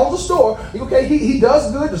easy. He owns a store. Okay, he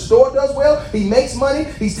does good. The store does well. He makes money.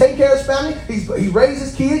 He's taking care of his family. He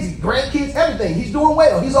raises kids, grandkids, everything. He's doing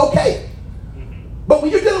well. He's okay. But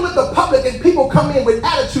when you're dealing with the public and people come in with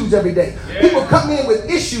attitudes every day, people come in with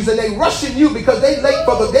issues and they rushing you because they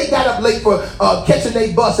got up late for catching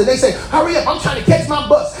their bus, and they say, hurry up, I'm trying to catch my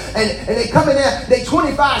bus. And they come in there, they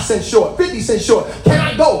 25 cents short, 50 cents short. Can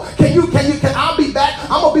I go? Can I'll be back?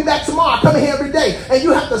 I'm going to be back tomorrow. I come in here every day. And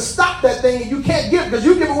you have to stop that thing, and you can't give, because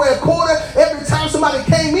you give away a quarter every time somebody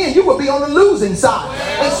came in, you will be on the losing side.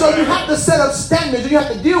 And so you have to set up standards, and you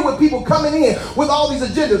have to deal with people coming in with all these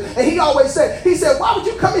agendas. And he always said, why would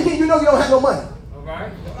you come in here? You know you don't have no money.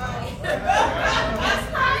 Okay.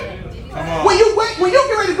 When you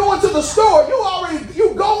get ready to go into the store,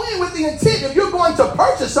 you go in with the intent, if you're going to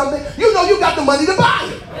purchase something, you know you got the money to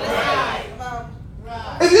buy it. Right.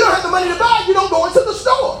 If you don't have the money to buy it, you don't go into the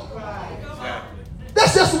store. Right.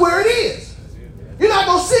 That's just where it is. You're not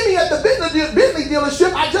going to see me at the Bentley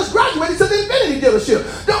dealership. I just graduated to the Infiniti dealership.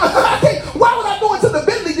 Why would I go into the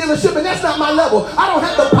Bentley dealership, and that's not my level? I don't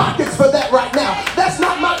have the pockets for that right now. That's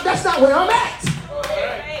not where I'm at.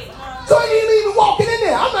 So I ain't even walking in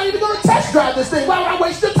there. I'm not even going to test drive this thing. Why would I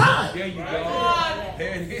waste your time? There you go.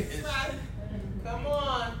 There it is. Come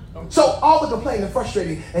on. So all the complaining and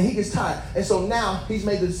frustrating, and he gets tired. And so now he's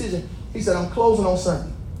made the decision. He said, I'm closing on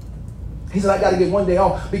Sunday. He said, I got to get one day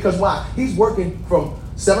off, because why? He's working from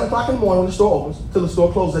 7 o'clock in the morning when the store opens till the store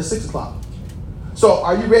closes at 6 o'clock. So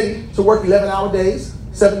are you ready to work 11-hour days,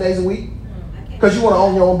 7 days a week? Because you want to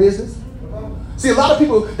own your own business? See, a lot of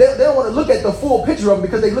people, they don't want to look at the full picture of it,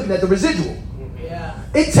 because they're looking at the residual. Yeah.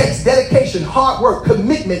 It takes dedication, hard work,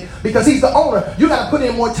 commitment, because he's the owner. You got to put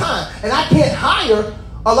in more time. And I can't hire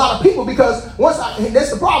a lot of people, because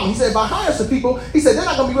that's the problem. He said, if I hire some people, he said, they're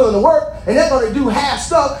not going to be willing to work, and they're going to do half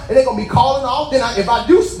stuff, and they're going to be calling off. Then if I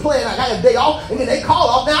do plan, I got a day off, and then they call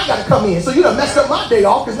off, now I got to come in. So you done messed up my day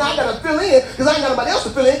off, because now I got to fill in, because I ain't got nobody else to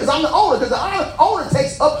fill in, because I'm the owner, because the owner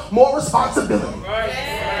takes up more responsibility. Right.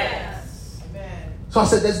 Yes. So I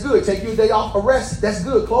said, that's good. Take you a day off, a rest. That's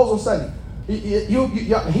good. Close on Sunday. He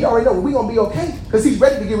already know we're going to be okay, because he's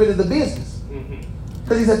ready to get rid of the business,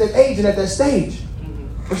 because he's at that age and at that stage.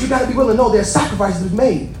 But you got to be willing to know there's sacrifices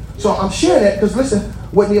made. So I'm sharing that because, listen,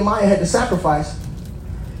 what Nehemiah had to sacrifice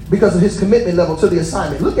because of his commitment level to the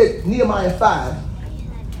assignment. Look at Nehemiah 5.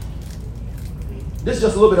 This is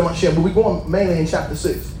just a little bit of my share, but we're going mainly in chapter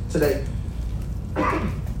 6 today.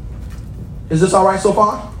 Is this all right so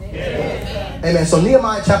far? Yeah. Amen. So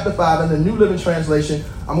Nehemiah chapter 5 in the New Living Translation,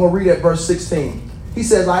 I'm going to read at verse 16. He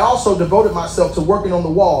says, I also devoted myself to working on the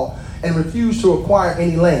wall and refused to acquire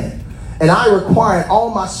any land. And I required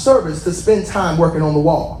all my servants to spend time working on the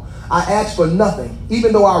wall. I asked for nothing,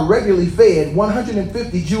 even though I regularly fed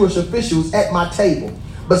 150 Jewish officials at my table,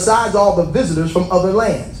 besides all the visitors from other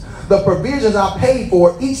lands. The provisions I paid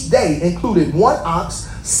for each day included 1 ox,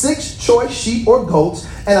 6 choice sheep or goats,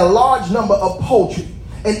 and a large number of poultry.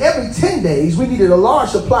 And every 10 days, we needed a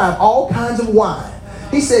large supply of all kinds of wine.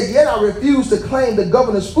 He said, yet I refused to claim the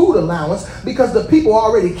governor's food allowance because the people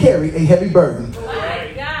already carried a heavy burden.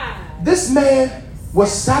 This man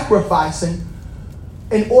was sacrificing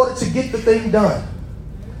in order to get the thing done.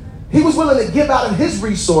 He was willing to give out of his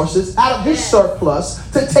resources, out of his surplus,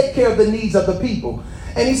 to take care of the needs of the people.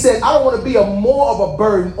 And he said, I don't want to be more of a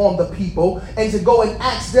burden on the people and to go and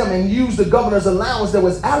ask them and use the governor's allowance that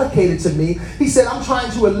was allocated to me. He said, I'm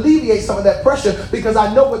trying to alleviate some of that pressure because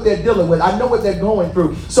I know what they're dealing with. I know what they're going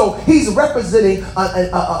through. So he's representing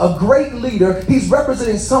a great leader. He's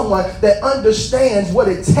representing someone that understands what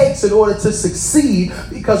it takes in order to succeed.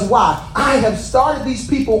 Because why? I have started these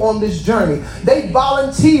people on this journey. They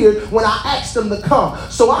volunteered when I asked them to come.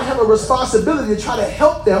 So I have a responsibility to try to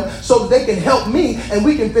help them so that they can help me and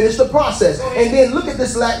we can finish the process. And then look at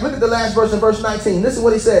this. Look at the last verse in verse 19. Listen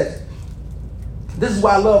what he says. This is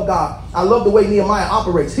why I love God. I love the way Nehemiah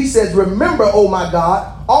operates. He says, remember, oh my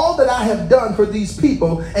God, all that I have done for these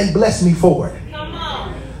people and bless me for it. Come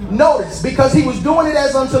on. Notice, because he was doing it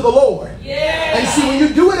as unto the Lord. Yeah. And see, when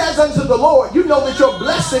you do it as unto the Lord, you know that your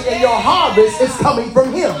blessing and your harvest is coming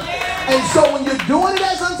from him. And so when you're doing it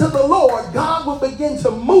as unto the Lord, God will begin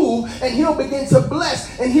to move and he'll begin to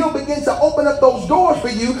bless and he'll begin to open up those doors for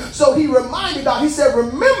you. So he reminded God, he said,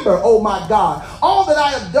 remember, oh my God, all that I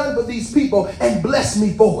have done for these people and bless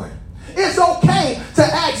me for it. It's okay to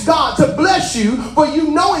ask God to bless you for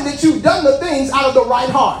you knowing that you've done the things out of the right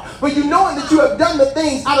heart. For you knowing that you have done the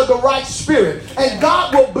things out of the right spirit. And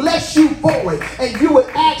God will bless you for it. And you would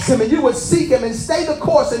ask him and you would seek him and stay the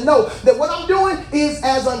course and know that what I'm doing is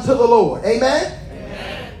as unto the Lord. Amen?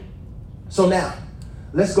 Amen. So now,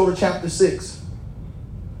 let's go to chapter 6.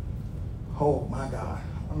 Oh my God.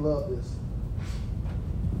 I love this.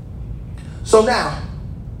 So now,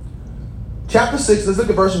 chapter 6, let's look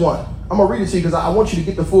at verse 1. I'm going to read it to you because I want you to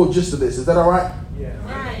get the full gist of this. Is that all right? Yeah.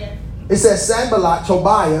 Right. It says, Sanballat,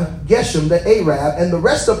 Tobiah, Geshem, the Arab, and the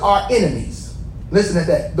rest of our enemies. Listen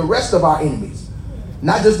to that. The rest of our enemies.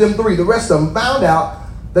 Not just them three. The rest of them found out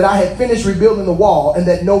that I had finished rebuilding the wall and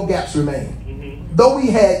that no gaps remained. Mm-hmm. Though we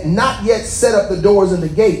had not yet set up the doors and the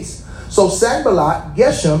gates. So Sanballat,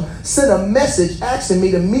 Geshem, sent a message asking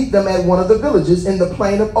me to meet them at one of the villages in the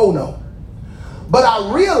plain of Ono. But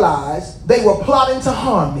I realized they were plotting to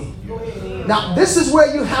harm me. Now, this is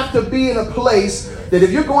where you have to be in a place that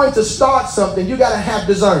if you're going to start something, you got to have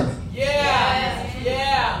discernment.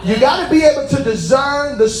 You got to be able to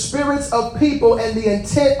discern the spirits of people and the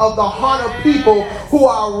intent of the heart of people who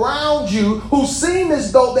are around you, who seem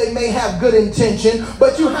as though they may have good intention,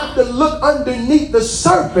 but you have to look underneath the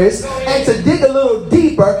surface and to dig a little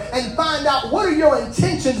deeper and find out what are your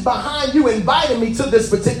intentions behind you inviting me to this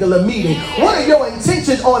particular meeting. What are your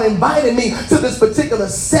intentions on inviting me to this particular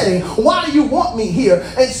setting? Why do you want me here?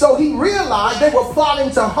 And so he realized they were plotting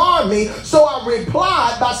to harm me. So I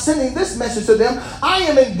replied by sending this message to them. I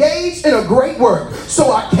am engaged in a great work,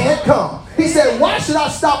 so I can't come. He said, why should I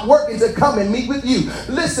stop working to come and meet with you?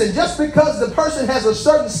 Listen, just because the person has a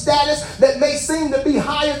certain status that may seem to be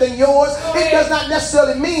higher than yours, it does not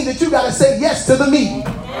necessarily mean that you got to say yes to the meeting.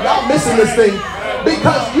 Y'all missing this thing.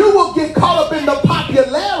 Because you will get caught up in the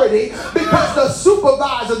popularity because the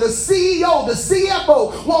supervisor, the CEO, the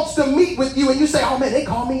CFO wants to meet with you and you say, oh man, they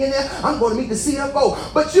called me in there. I'm going to meet the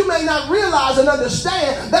CFO. But you may not realize and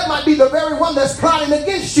understand that might be the very one that's plotting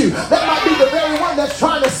against you. That might be the very one that's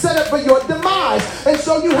trying to set up for your demise. And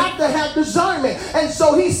so you have to have discernment. And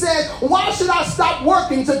so he said, why should I stop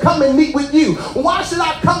working to come and meet with you? Why should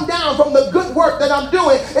I come down from the good work that I'm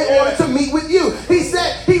doing in order to meet with you? He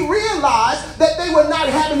said he realized that they were not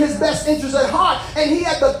having his best interest at heart, and he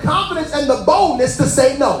had the confidence and the boldness to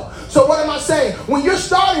say no. So what am I saying? When you're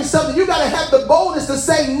starting something, you got to have the boldness to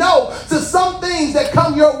say no to some things that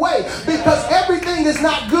come your way, because everything is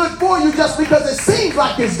not good for you just because it seems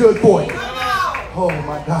like it's good for you. Oh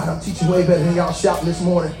my God, I'm teaching way better than y'all shouting this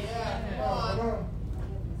morning.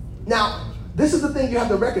 Now, this is the thing you have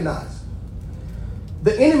to recognize.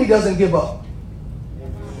 The enemy doesn't give up.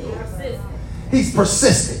 He's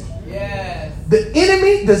persistent. Yes. The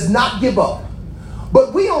enemy does not give up.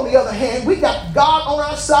 But we, on the other hand, we got God on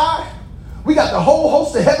our side. We got the whole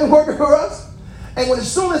host of heaven working for us. And when as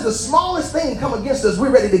soon as the smallest thing come against us, we're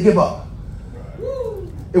ready to give up.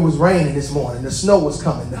 It was raining this morning. The snow was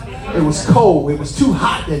coming. It was cold. It was too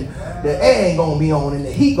hot. And the air ain't going to be on. And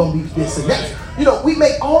the heat going to be this and that. You know, we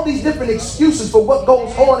make all these different excuses for what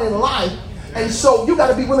goes on in life. And so you got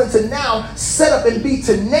to be willing to now set up and be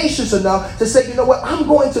tenacious enough to say, you know what, I'm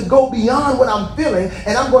going to go beyond what I'm feeling,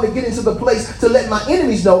 and I'm going to get into the place to let my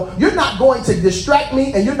enemies know you're not going to distract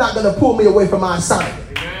me and you're not going to pull me away from my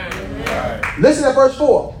assignment. Amen. Listen to verse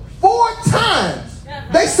 4. 4 times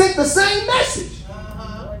they sent the same message.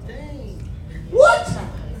 What?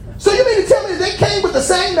 So you mean to tell me that they came with the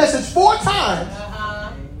same message 4 times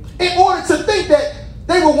in order to think that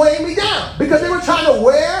they were weighing me down, because they were trying to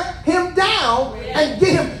wear him down and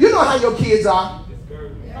get him. You know how your kids are.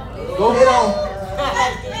 Go ahead on.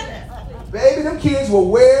 Baby, them kids will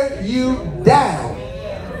wear you down.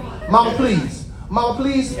 Mama, please. Mama,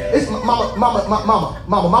 please. It's mama.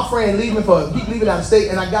 My friend keep leaving out of state,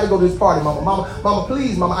 and I gotta go to this party. Mama,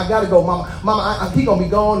 please, mama, I gotta go. Mama, he gonna be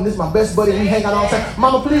gone. This is my best buddy. We hang out all the time.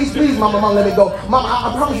 Mama, please, mama, let me go. Mama,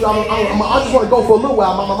 I promise you, I just want to go for a little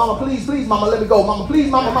while. Mama, please, mama, let me go. Mama,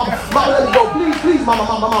 please, mama, let me go. Please,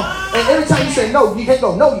 mama. And every time you say no, you can't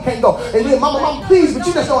go. No, you can't go. And then mama, please, but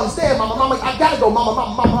you just don't understand. Mama, I gotta go.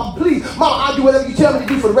 Mama, please, mama, I'll do whatever you tell me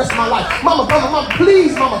to do for the rest of my life. Mama,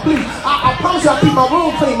 please, I promise you, I keep my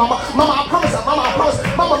room clean, mama, I promise,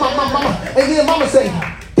 mama. And then mama say,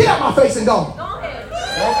 get out my face and go. Go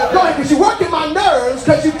ahead, because you're working my nerves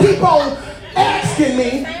because you keep on asking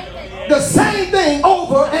me the same thing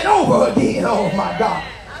over and over again. Oh my God.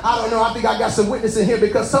 I don't know. I think I got some witness in here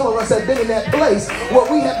because some of us have been in that place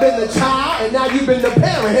where we have been the child and now you've been the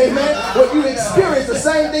parent, amen, where you experienced the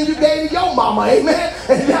same thing you gave to your mama, amen,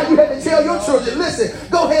 and now you had to tell your children, listen,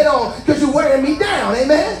 go ahead on because you're wearing me down,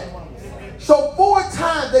 amen. So 4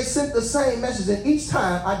 times they sent the same message, and each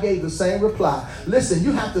time I gave the same reply. Listen,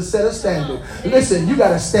 you have to set a standard. Listen, you got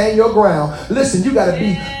to stand your ground. Listen, you got to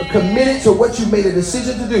be committed to what you made a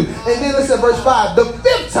decision to do. And then listen, verse 5, the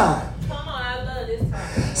 5th time. Come on, I love this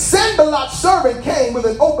time. Sanballat's servant came with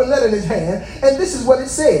an open letter in his hand, and this is what it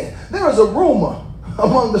said. There is a rumor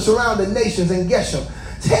among the surrounding nations in Geshem.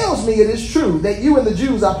 Tells me it is true that you and the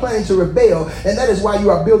Jews are planning to rebel, and that is why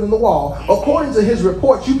you are building the wall. According to his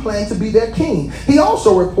report, you plan to be their king. He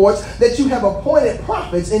also reports that you have appointed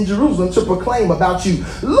prophets in Jerusalem to proclaim about you.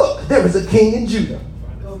 Look, there is a king in Judah.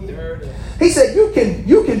 He said, you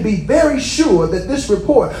can be very sure that this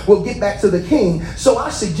report will get back to the king, so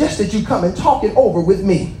I suggest that you come and talk it over with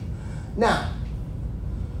me. Now,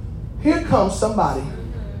 here comes somebody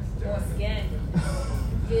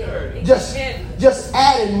just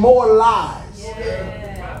adding more lies,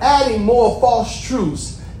 adding more false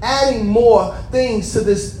truths, adding more things to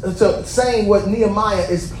this, to saying what Nehemiah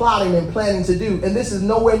is plotting and planning to do. And this is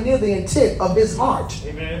nowhere near the intent of his heart.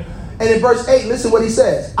 Amen. And in verse 8, listen what he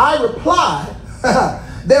says. I replied,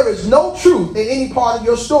 there is no truth in any part of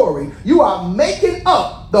your story. You are making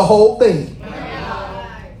up the whole thing.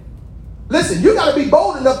 Listen, you got to be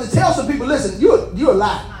bold enough to tell some people, listen, you're a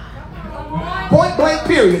lie. Point blank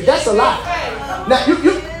period. That's a lie. Now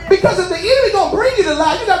because if the enemy gonna bring you the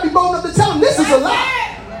lie, you gotta be bold enough to tell him this is a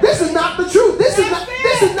lie. This is not the truth. This is not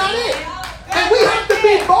it. And we have to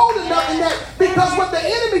be bold enough in that, because what the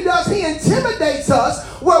enemy does, he intimidates us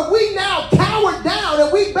where we now cower down and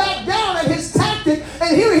we back down at his tactic.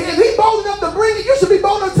 And here he is. He's bold enough to bring it. You should be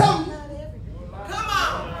bold enough to tell him. Come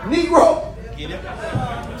on. Negro. Get him.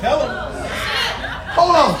 Tell him.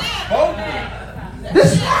 Hold on.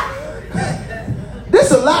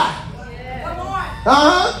 This a lie.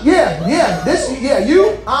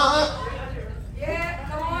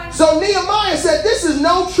 So Nehemiah said, this is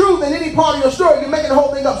no truth in any part of your story. You're making the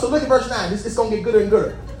whole thing up. So look at verse 9. It's going to get gooder and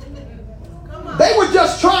gooder. They were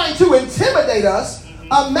just trying to intimidate us,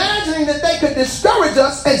 imagining that they could discourage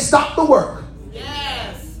us and stop the work.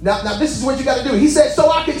 Yes. Now this is what you got to do. He said, so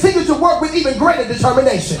I continue to work with even greater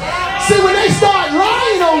determination. Yes. See, when they start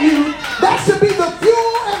lying on you, that should be the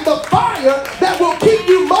fuel and the fire that will keep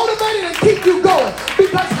you motivated and keep you going.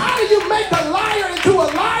 Because how do you make a liar into a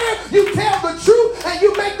liar? You tell the truth and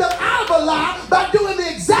you make them out of a lie by doing the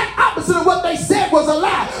exact opposite of what they said was a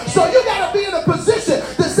lie. So you got to be in a position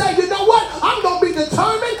to say, you know what? I'm going to be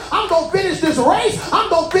determined. I'm going to finish this race. I'm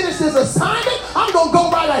going to finish this assignment. I'm going to go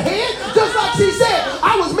right ahead. Just like she said,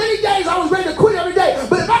 many days I was ready to quit every day.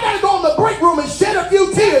 But if I got to go in the break room and shed a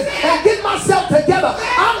few tears and get myself together,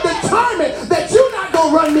 I'm determined that you're not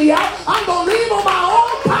going to run me out. I'm going to leave on my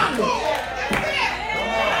own timing.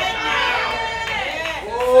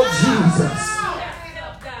 Oh, Jesus.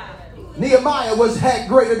 Nehemiah had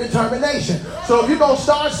greater determination. So if you're going to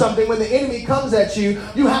start something, when the enemy comes at you,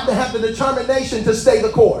 you have to have the determination to stay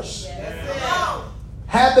the course.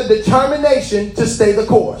 Have the determination to stay the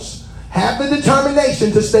course. Have the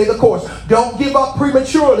determination to stay the course. Don't give up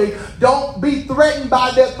prematurely. Don't be threatened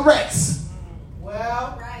by their threats.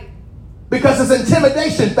 Well, right. Because it's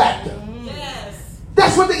intimidation factor. Yes.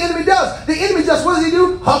 That's what the enemy does. The enemy just, what does he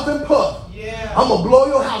do? Huff and puff. Yeah. I'm going to blow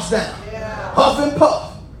your house down. Yeah. Huff and puff.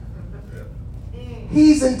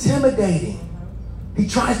 He's intimidating. He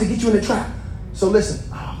tries to get you in a trap. So listen.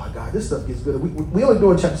 Oh my God, this stuff gets good. We only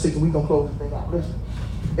doing chapter 6 and we're going to close this thing out. Listen.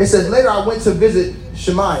 It says, later I went to visit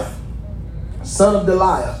Shemaiah, son of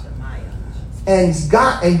Deliah,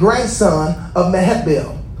 and grandson of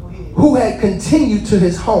Mehetabel, who had continued to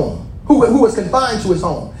his home, who was confined to his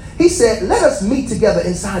home. He said, let us meet together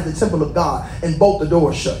inside the temple of God and bolt the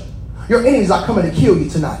doors shut. Your enemies are coming to kill you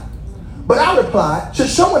tonight. But I replied, should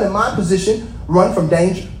someone in my position run from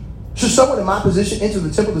danger? Should someone in my position enter the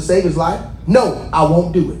temple to save his life? No, I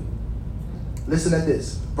won't do it. Listen at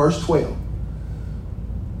this. Verse 12.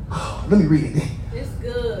 Let me read it. It's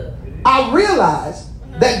good. I realized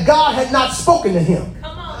that God had not spoken to him,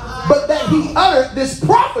 but that he uttered this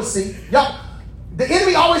prophecy. Y'all, the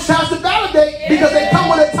enemy always tries to validate because they come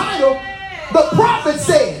with a title. The prophet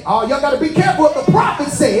said. Oh, y'all got to be careful what the prophet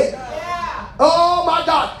said. Oh my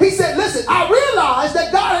God. He said, listen, I realized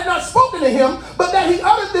that God had not spoken to him, but that he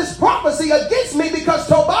uttered this prophecy against me because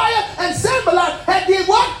Tobiah and Sanballat had did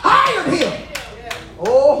what? Hired him.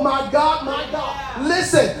 Oh my God, my God.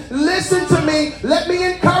 Listen to me. Let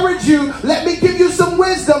me encourage you. Let me give you some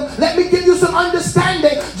wisdom. Let me give you some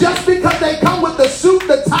understanding. Just because they come with the suit,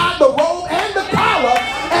 the tie, the robe, and the collar,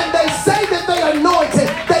 and they say that they are anointed,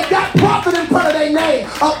 they got prophet in front of their name,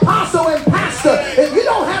 apostle and pastor. If you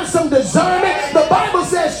don't have some discernment, the Bible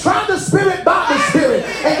says try the spirit by the spirit.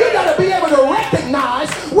 And you got to be able to recognize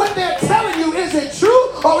what they're telling you. Is it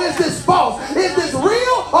true or is this false? Is this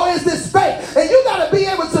real or is this fake? And you got to be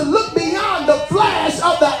able to look beyond the flash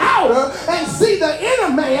of the outer and see the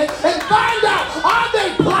inner man and find out, are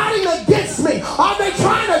they plotting against me? Are they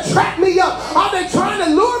trying to trap me up? Are they trying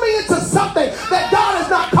to lure me into something that God has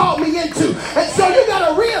not called me into? And so you got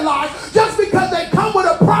to realize just because they come with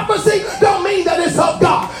a prophecy don't mean that it's of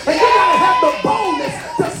God. And you got to have the boldness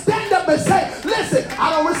to stand up and say, listen, I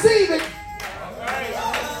don't receive it.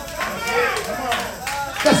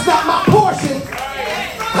 That's not my portion.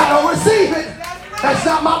 I don't receive it. That's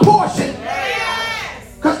not my portion.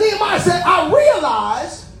 Because Nehemiah said, I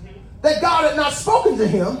realized that God had not spoken to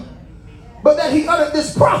him, but that he uttered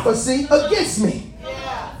this prophecy against me.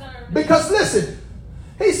 Because listen,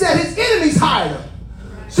 he said his enemies hired him.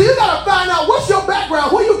 So you got to find out what's your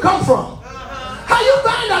background, where you come from. How you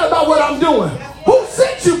find out about what I'm doing? Who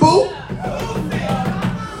sent you, boo?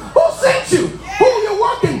 Who sent you? Who you're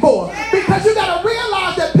working for? Because you got to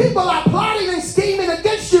realize that people are plotting and scheming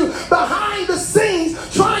against you behind the scenes,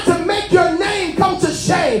 trying to make your name come to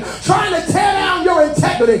shame, trying to tear down your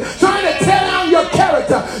integrity, trying to tear down your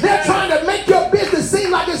character. They're trying to make your business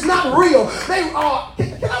seem like it's not real. Can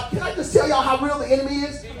I just tell y'all how real the enemy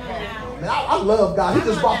is? Man, I love God. He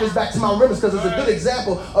just brought this back to my remembrance because it's a good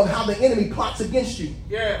example of how the enemy plots against you.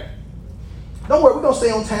 Yeah. Don't worry, we're going to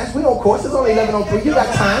stay on task. We're on course. It's only 11:03. You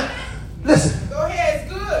got time. Listen. Go ahead,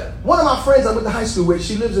 it's good. One of my friends I went to high school with,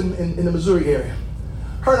 she lives in the Missouri area.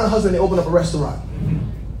 Her and her husband, they opened up a restaurant.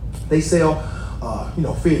 They sell,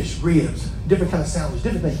 fish, ribs, different kind of sandwiches,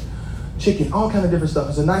 different things, chicken, all kind of different stuff.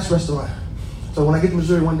 It's a nice restaurant. So when I get to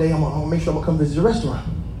Missouri one day, I'm going to make sure I'm going to come visit the restaurant.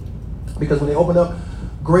 Because when they open up,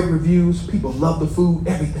 great reviews, people love the food,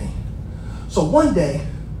 everything. So one day,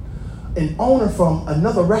 an owner from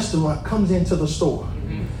another restaurant comes into the store.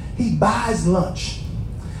 He buys lunch,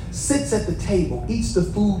 sits at the table, eats the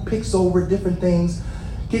food, picks over different things,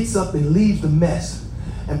 gets up and leaves the mess.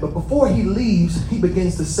 But before he leaves, he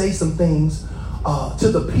begins to say some things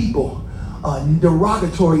to the people,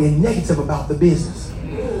 derogatory and negative about the business.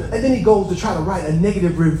 And then he goes to try to write a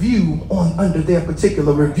negative review under their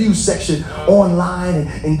particular review section online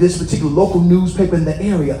and in this particular local newspaper in the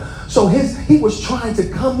area. So he was trying to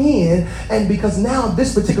come in, and because now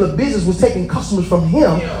this particular business was taking customers from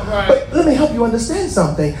him. But let me help you understand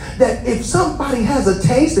something, that if somebody has a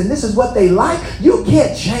taste and this is what they like, you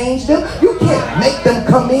can't change them. You can't make them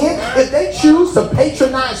come in. If they choose to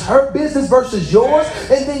patronize her business versus yours,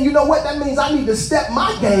 and then you know what that means, I need to step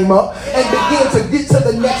my game up and begin to get to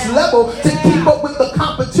the next level to keep up with the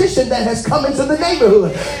competition that has come into the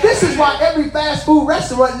neighborhood. This is why every fast food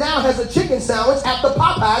restaurant now has a chicken sandwich after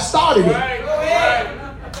Popeye started it.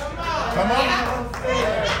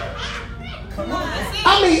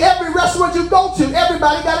 I mean, every restaurant you go to,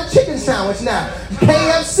 everybody got a chicken sandwich now.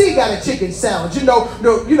 KFC got a chicken sandwich. You know,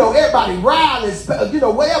 everybody, Riley's,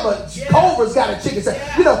 whatever, Culver's got a chicken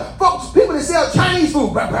sandwich. Folks, people that sell Chinese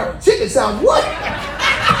food, chicken sandwich, what?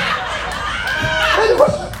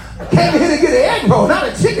 I came here to get an egg roll, not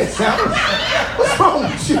a chicken sandwich. What's wrong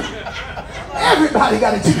with you? Everybody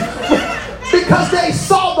got a chicken. Because they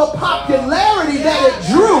saw the popularity that it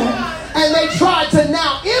drew, and they tried to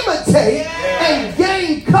now imitate and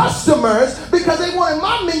gain customers because they wanted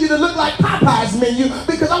my menu to look like Popeye's menu,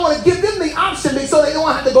 because I want to give them the option so they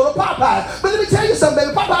don't have to go to Popeyes. But let me tell you something,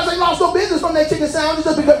 baby. Popeyes ain't lost no business from their chicken sandwiches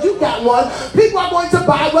just because you got one. People are going to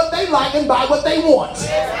buy what they like and buy what they want.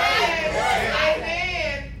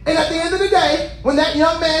 And at the end of the day, when that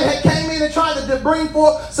young man had came in and tried to bring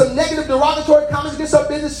forth some negative derogatory comments against her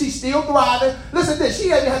business, she's still thriving. Listen to this. She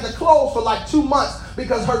hadn't had to close for like 2 months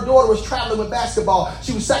because her daughter was traveling with basketball.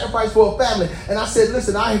 She was sacrificed for her family. And I said,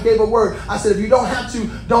 listen, I gave her word. I said, if you don't have to,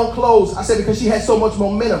 don't close. I said, because she had so much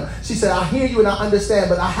momentum. She said, I hear you and I understand,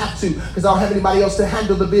 but I have to because I don't have anybody else to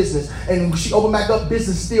handle the business. And she opened back up,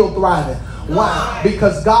 business still thriving. Why?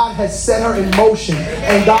 Because God had set her in motion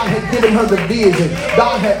and God had given her the vision.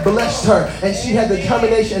 God had blessed her and she had the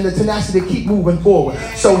determination and the tenacity to keep moving forward.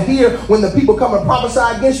 So here, when the people come and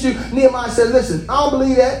prophesy against you, Nehemiah said, listen, I don't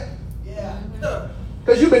believe that.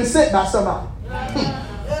 Because you've been sent by somebody.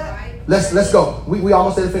 Let's go. We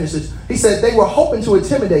almost had to finish this. He said, they were hoping to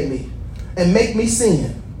intimidate me and make me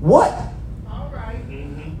sin. What? All right.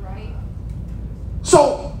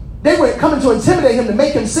 So they were coming to intimidate him to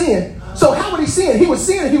make him sin. So how would he sin? He would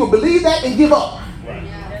sin and he would believe that and give up.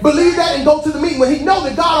 Believe that and go to the meeting when he knows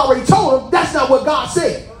that God already told him that's not what God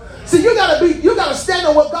said. See, you gotta stand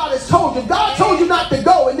on what God has told you. God told you not to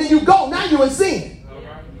go and then you go. Now you're in sin.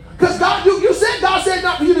 Because God, you said God said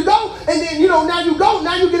not for you to go, and then now you go,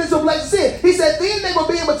 now you get into a place of sin. He said then they will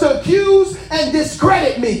be able to accuse and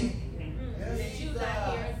discredit me.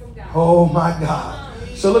 Oh my God.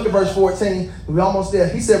 So look at verse 14. We're almost there.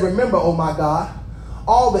 He said, remember, oh my God,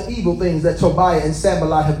 all the evil things that Tobiah and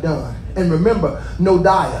Sanballat have done. And remember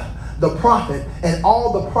Noadiah, the prophet, and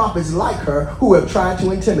all the prophets like her who have tried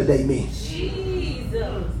to intimidate me.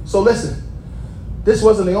 Jesus. So listen, this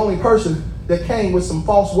wasn't the only person that came with some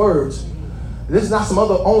false words. This is not some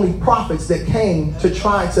other only prophets that came to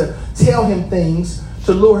try to tell him things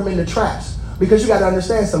to lure him into traps. Because you got to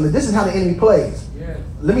understand something. This is how the enemy plays. Yeah.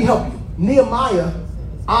 Let me help you. Nehemiah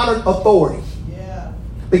honored authority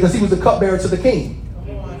because he was the cupbearer to the king.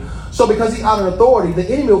 So because he honored authority, the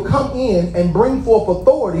enemy will come in and bring forth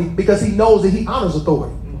authority because he knows that he honors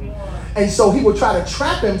authority. And so he will try to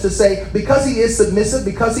trap him to say, because he is submissive,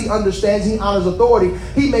 because he understands he honors authority,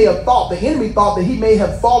 he may have thought, the enemy thought that he may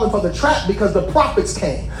have fallen for the trap because the prophets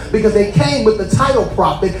came. Because they came with the title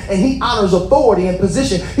prophet and he honors authority and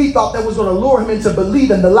position. He thought that was going to lure him into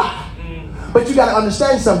believing the lie. But you got to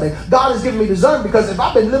understand something. God has given me discernment because if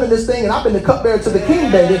I've been living this thing and I've been the cupbearer to the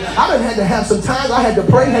king, baby, I've been had to have some times I had to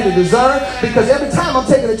pray, had to discern, because every time I'm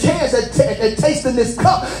taking a chance at tasting this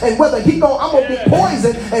cup and whether I'm going to be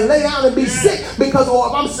poisoned and lay down and be sick because or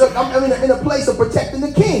if I'm in a place of protecting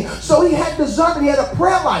the king. So he had discernment, he had a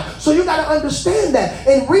prayer life. So you got to understand that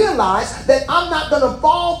and realize that I'm not going to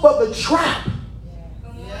fall for the trap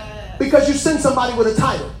because you send somebody with a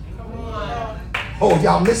title. Oh,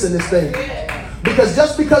 y'all missing this thing. Because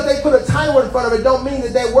just because they put a title in front of it don't mean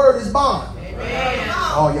that their word is bond.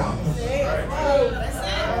 Oh, y'all.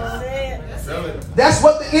 That's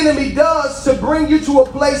what the enemy does to bring you to a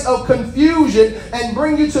place of confusion and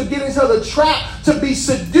bring you to get into the trap to be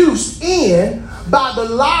seduced in by the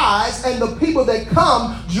lies and the people that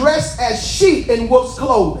come dressed as sheep in wolf's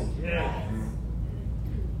clothing.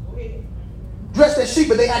 Dressed as sheep,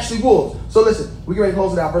 but they actually wolves. So listen, we get ready to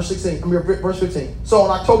close it out. Verse 15. So on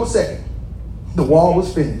October 2nd, the wall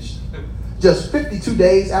was finished. Just 52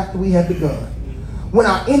 days after we had begun. When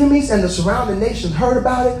our enemies and the surrounding nations heard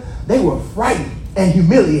about it, they were frightened and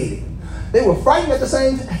humiliated. They were frightened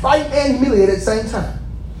and humiliated at the same time.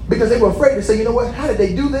 Because they were afraid to say, you know what, how did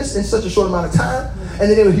they do this in such a short amount of time? And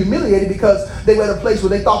then they were humiliated because they were at a place where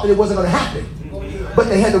they thought that it wasn't going to happen. But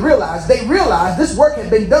they had to realize, this work had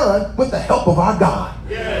been done with the help of our God.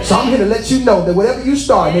 So I'm here to let you know that whatever you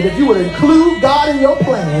start, and if you would include God in your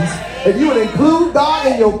plans, if you would include God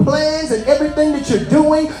in your plans and everything that you're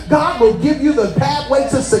doing, God will give you the pathway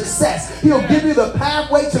to success. He'll give you the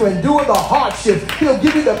pathway to endure the hardship. He'll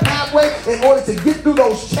give you the pathway in order to get through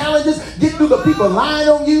those challenges, get through the people lying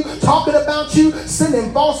on you, talking about you,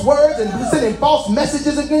 sending false words and sending false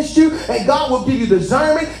messages against you. And God will give you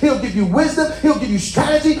discernment. He'll give you wisdom. He'll give you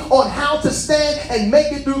strategy on how to stand and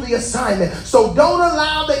make it through the assignment. So don't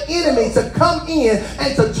allow the enemy to come in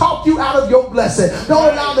and to talk you out of your blessing.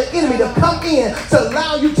 Don't allow the enemy to come in to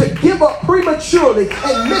allow you to give up prematurely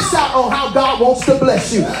and miss out on how God wants to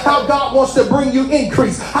bless you, how God wants to bring you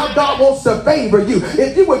increase, how God wants to favor you.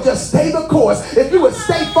 If you would just stay the course, if you would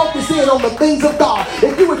stay focused in on the things of God,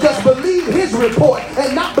 if you would just believe his report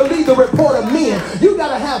and not believe the report of men, you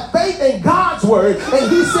got to have faith in God's word. And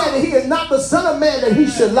he said that he is not the son of man that he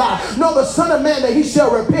should lie, nor the son of man that he shall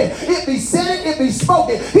repent. If he said it, if he spoke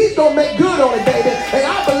it, he's going to make good on it, baby. And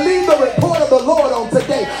I believe the report of the Lord on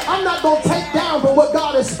today. I'm not going to take down from what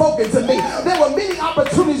God has spoken to me. There were many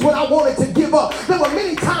opportunities when I wanted to give up. There were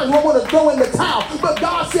many times when I wanted to throw in the towel. But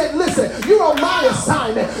God said, listen, you're on my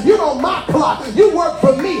assignment. You're on my clock. You work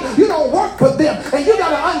for me. You don't work for them. And you got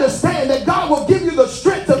to understand that God will give you the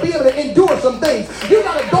strength to be able to endure some things. You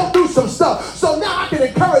got to go through some stuff. So now I can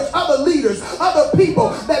encourage other leaders, other people,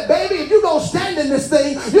 that baby, if you're going to stand in this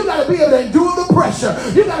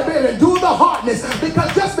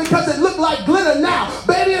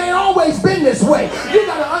been this way. You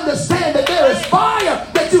got to understand that there is fire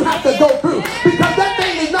that you have to go through, because that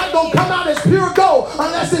thing is not going to come out as pure gold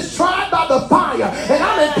unless it's tried by the fire. And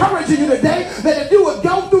I'm encouraging you today that if you would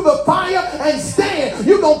go through the fire and stand,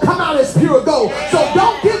 you're going to come out as pure gold. So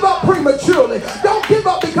don't give up prematurely. Don't give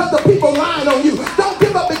up because the people lying on you. Don't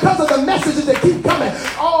give up because of the messages that keep coming.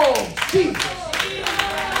 Oh, Jesus.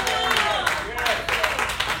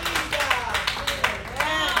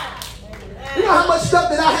 You know how much stuff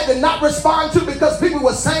that I had to not respond to because people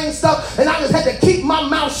were saying stuff and I just had to keep my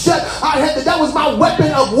mouth shut. That was my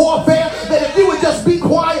weapon of warfare, that if you would just be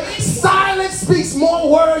quiet, silence speaks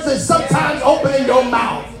more words than sometimes opening your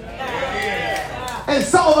mouth. And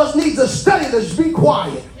some of us need to study to be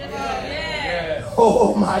quiet.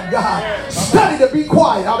 Oh my God. Study to be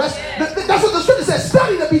quiet. Oh, that's what the scripture says.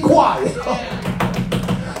 Study to be quiet.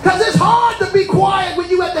 Because it's hard to be quiet when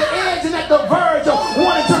you're at the edge and at the verge of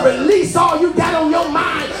wanting to release all you got on your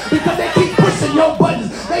mind, because they keep pushing your buttons.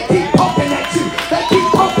 They keep poking at you. They keep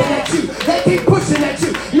poking at you. They keep pushing at you.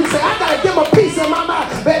 You say, I got to give them a piece of my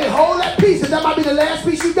mind. Baby, hold that piece, because that might be the last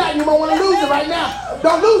piece you got, and you won't want to lose it right now.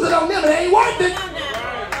 Don't lose it on them. It ain't worth it.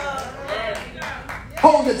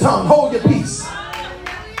 Hold your tongue. Hold your peace.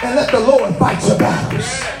 And let the Lord fight your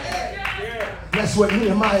battles. That's what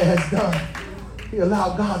Nehemiah has done. He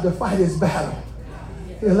allowed God to fight his battle.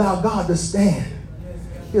 He allowed God to stand.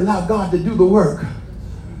 He allowed God to do the work.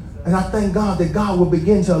 And I thank God that God will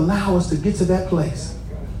begin to allow us to get to that place.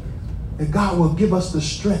 That God will give us the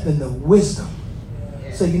strength and the wisdom.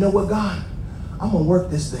 Say, you know what, God? I'm going to work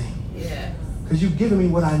this thing. Because you've given me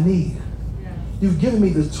what I need. You've given me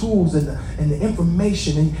the tools and the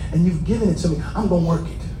information, and you've given it to me. I'm going to work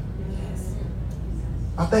it.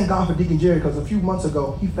 I thank God for Deacon Jerry, because a few months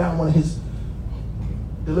ago, he found one of his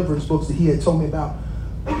deliverance books that he had told me about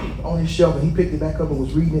on his shelf, and he picked it back up and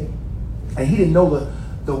was reading it, and he didn't know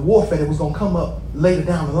the warfare that was going to come up later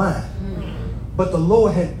down the line. But the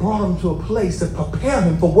Lord had brought him to a place to prepare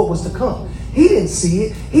him for what was to come. He didn't see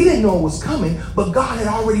it. He didn't know it was coming, but God had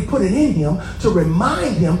already put it in him to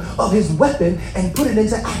remind him of his weapon and put it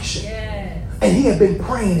into action. And he had been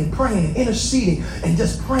praying and praying and interceding and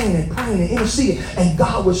just praying and praying and interceding. And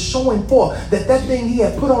God was showing forth that thing he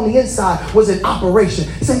had put on the inside was in operation.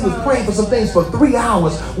 He said he was praying for some things for 3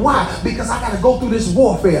 hours. Why? Because I got to go through this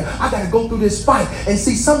warfare. I got to go through this fight. And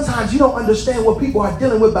see, sometimes you don't understand what people are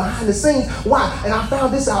dealing with behind the scenes. Why? And I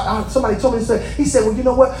found this out. Somebody told me this. He said, well, you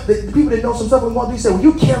know what? The people that know some stuff we want to do, he said, well,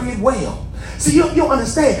 you carry it well. See, you don't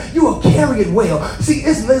understand. You will carry it well. See,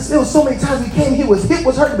 it was so many times he came here, his hip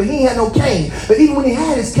was hurting, but he had no cane. But even when he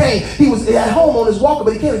had his cane, he was at home on his walker,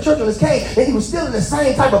 but he came to church on his cane, and he was still in the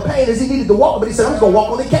same type of pain as he needed to walk. But he said, I'm just going to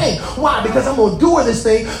walk on the cane. Why? Because I'm going to do this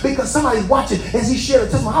thing, because somebody's watching. As he shared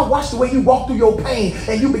a testimony, I watched the way you walk through your pain,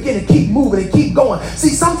 and you begin to keep moving and keep going. See,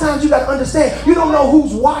 sometimes you got to understand, you don't know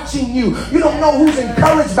who's watching you. You don't know who's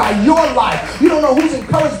encouraged by your life. You don't know who's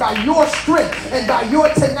encouraged by your strength and by your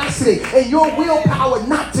tenacity and your willpower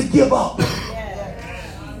not to give up.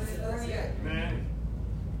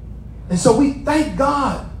 And so we thank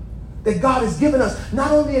God that God has given us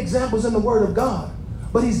not only examples in the Word of God,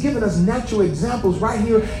 but He's given us natural examples right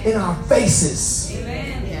here in our faces.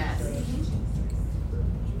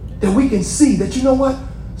 That we can see that, you know what?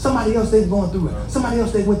 Somebody else, they've gone through it. Somebody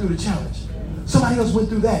else, they went through the challenge. Somebody else went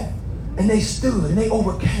through that. And they stood and they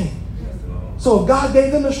overcame. So if God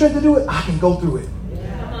gave them the strength to do it, I can go through it.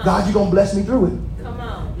 God, you're going to bless me through it.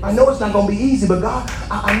 I know it's not going to be easy, but God,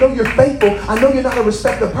 I know you're faithful. I know you're not a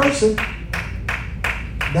respecter person.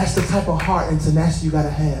 That's the type of heart and tenacity you got to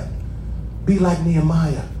have. Be like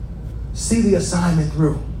Nehemiah. See the assignment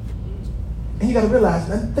through. And you got to realize,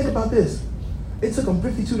 and think about this. It took them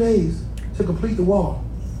 52 days to complete the wall.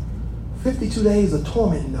 52 days of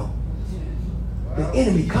tormenting them. The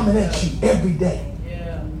enemy coming at you every day.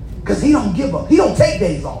 Because he don't give up. He don't take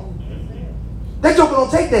days off. That joker don't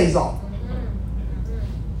take days off.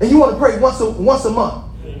 And you want to pray once a month.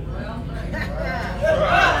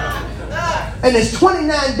 And there's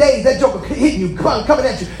 29 days that joker hitting you, coming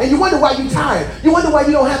at you. And you wonder why you're tired. You wonder why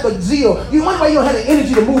you don't have the zeal. You wonder why you don't have the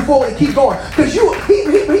energy to move forward and keep going. Because he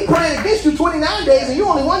praying against you 29 days and you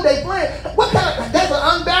only 1 day praying. That's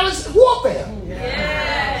an unbalanced warfare.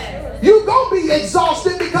 You're going to be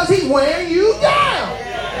exhausted because he's wearing you down.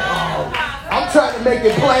 I'm trying to make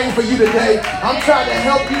it plain for you today. I'm trying to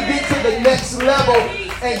help you get to the next level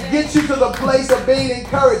and get you to the place of being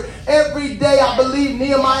encouraged. Every day, I believe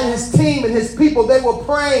Nehemiah and his team and his people, they were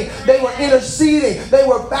praying, they were interceding, they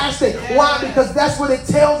were fasting. Why? Because that's what it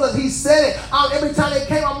tells us. He said it. Every time they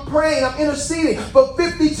came, I'm praying, I'm interceding. For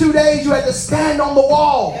 52 days, you had to stand on the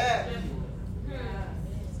wall.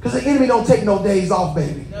 Because the enemy don't take no days off,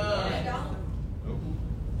 baby.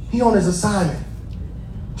 He on his assignment,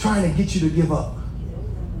 trying to get you to give up.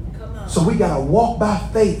 Come on. So we got to walk by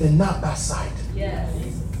faith and not by sight. Yes.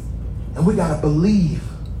 And we got to believe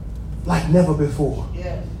like never before.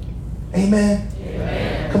 Yes. Amen?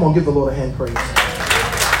 Amen. Come on, give the Lord a hand praise.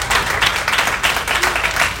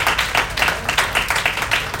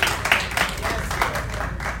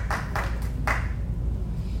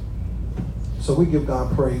 So we give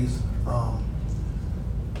God praise.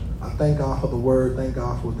 I thank God for the word. Thank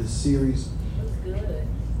God for this series. That's good.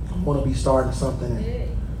 I want to be starting something and Hey.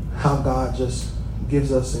 how God just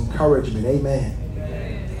gives us encouragement. Amen.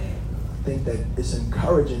 Amen. I think that it's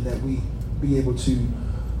encouraging that we be able to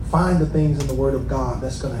find the things in the Word of God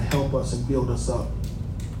that's going to help us and build us up.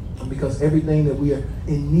 Because everything that we are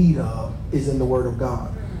in need of is in the Word of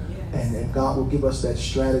God. And God will give us that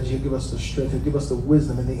strategy. He'll give us the strength. He'll give us the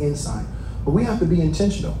wisdom and the insight. But we have to be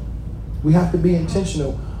intentional. We have to be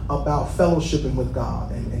intentional about fellowshipping with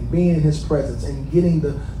God and being in His presence and getting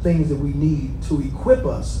the things that we need to equip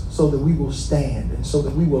us so that we will stand and so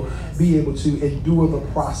that we will be able to endure the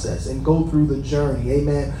process and go through the journey,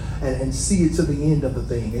 amen, and see it to the end of the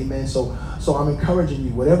thing, amen. So I'm encouraging you,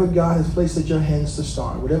 whatever God has placed at your hands to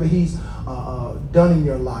start, whatever He's done in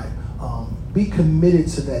your life, be committed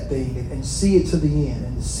to that thing and see it to the end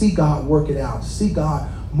and see God work it out, see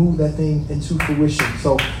God move that thing into fruition.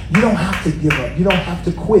 So you don't have to give up. You don't have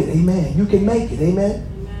to quit. Amen. You can make it. Amen.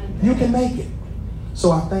 You can make it.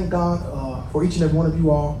 So I thank God for each and every one of you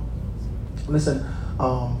all. Listen,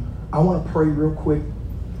 I want to pray real quick.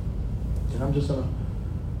 And I'm just going to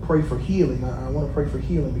pray for healing. I want to pray for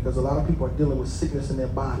healing because a lot of people are dealing with sickness in their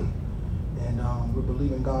body. And we're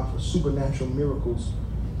believing God for supernatural miracles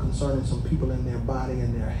concerning some people in their body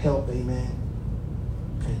and their health. Amen.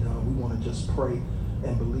 And we want to just pray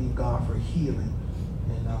and believe God for healing.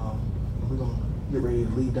 And we're going to get ready to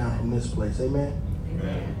leave down from this place. Amen?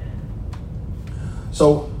 Amen.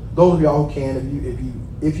 So those of y'all who can,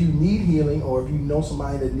 if you need healing or if you know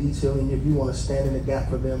somebody that needs healing, if you want to stand in the gap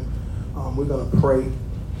for them, we're going to pray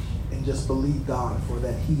and just believe God for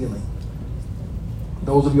that healing.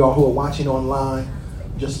 Those of y'all who are watching online,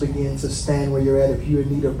 just begin to stand where you're at. If you're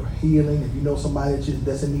in need of healing, if you know somebody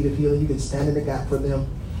that's in need of healing, you can stand in the gap for them.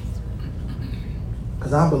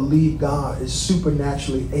 Because I believe God is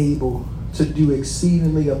supernaturally able to do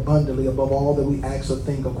exceedingly abundantly above all that we ask or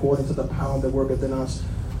think according to the power that worketh in us,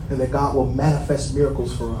 and that God will manifest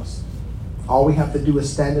miracles for us. All we have to do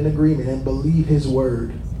is stand in agreement and believe His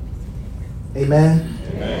word. Amen?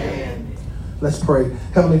 Amen. Let's pray.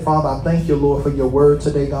 Heavenly Father, I thank you, Lord, for your word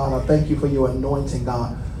today, God. I thank you for your anointing,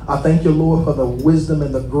 God. I thank you, Lord, for the wisdom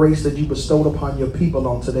and the grace that you bestowed upon your people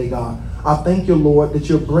on today, God. I thank you, Lord, that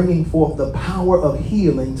you're bringing forth the power of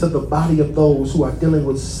healing to the body of those who are dealing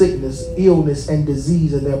with sickness, illness, and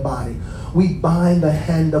disease in their body. We bind the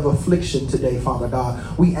hand of affliction today, Father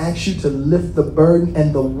God. We ask you to lift the burden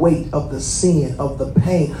and the weight of the sin, of the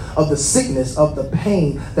pain, of the sickness, of the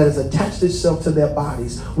pain that has attached itself to their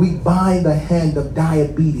bodies. We bind the hand of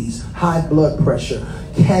diabetes, high blood pressure,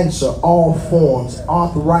 cancer, all forms,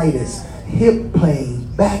 arthritis, hip pain,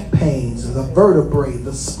 back pains, the vertebrae,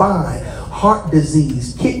 the spine, heart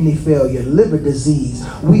disease, kidney failure, liver disease.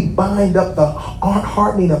 We bind up the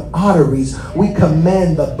hardening of arteries. We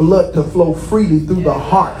command the blood to flow freely through the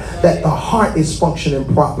heart, that the heart is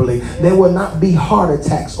functioning properly. There will not be heart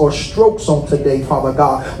attacks or strokes on today, Father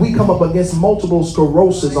God. We come up against multiple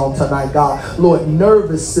sclerosis on tonight, God. Lord,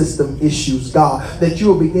 nervous system issues, God, that you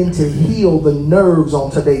will begin to heal the nerves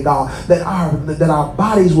on today, God, that our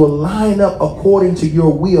bodies will line up according to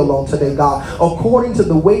your will on today, God, according to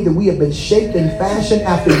the way that we have been shaped and fashioned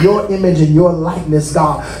after your image and your likeness,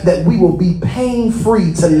 God, that we will be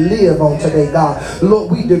pain-free to live on today, God.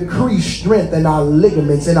 Lord, we decree strength in our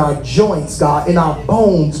ligaments, in our joints, God, in our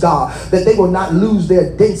bones, God, that they will not lose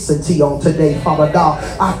their density on today, Father God.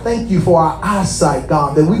 I thank you for our eyesight,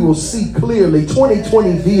 God, that we will see clearly,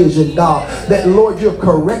 20/20 vision, God, that, Lord, you're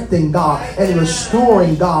correcting, God, and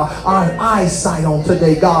restoring, God, our eyesight on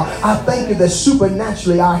today, God. I thank you that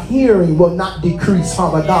supernaturally our hearing will not decrease,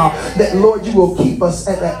 Father God, that, Lord, you will keep us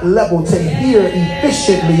at that level to hear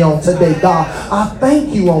efficiently on today, God. I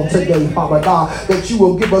thank you on today, Father God, that you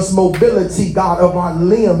will give us mobility, God, of our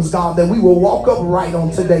limbs, God, that we will walk upright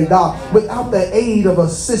on today, God, without the aid of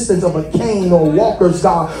assistance of a cane or walkers,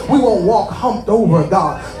 God. We won't walk humped over,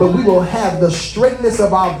 God, but we will have the straightness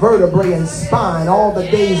of our vertebrae and spine all the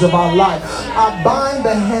days of our life. I bind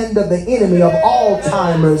the hand of the enemy of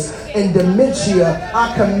Alzheimer's, and dementia.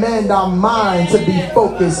 I command our mind to be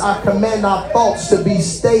focused. I command our thoughts to be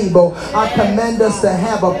stable. I command us to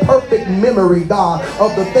have a perfect memory, God,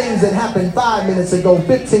 of the things that happened 5 minutes ago,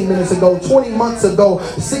 15 minutes ago, 20 months ago,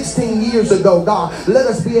 16 years ago, God. Let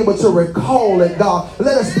us be able to recall it, God.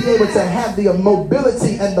 Let us be able to have the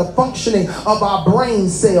mobility and the functioning of our brain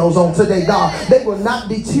cells on today, God. They will not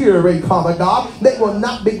deteriorate, Father God. They will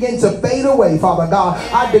not begin to fade away, Father God.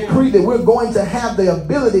 I decree that we're going to have the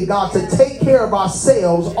ability, God, to take care of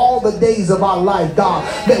ourselves all the days of our life, God.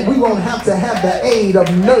 That we won't have to have the aid of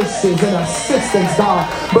nurses and assistants, God.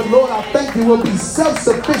 But Lord, I thank you we'll be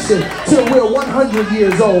self-sufficient till we're 100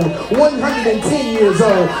 years old, 110 years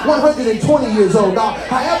old, 120 years old, God.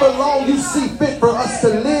 However long you see fit for us to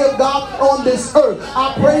live, God, on this earth,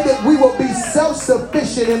 I pray that we will be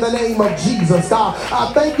self-sufficient in the name of Jesus, God.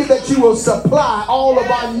 I thank you that you will supply all of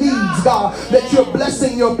our needs, God, that you're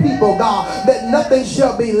blessing your people, God, that nothing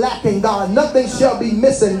shall be lacking, God, nothing shall be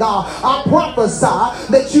missing, God. I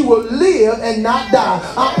prophesy that you will live and not die.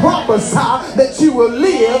 I prophesy that you will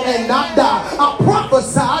live and not die. I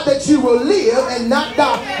prophesy that you will live and not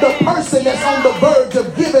die. The person that's on the verge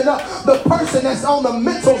of giving up, the person that's on the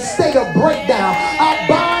mental state of breakdown, I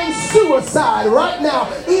bind suicide right now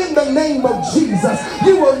in the name of Jesus.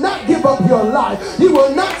 You will not give up your life. You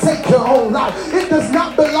will not take your own life. It does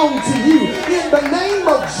not belong to you. In the name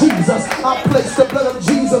of Jesus, I place the blood of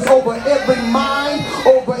Jesus over every mind,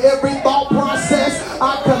 over every thought process.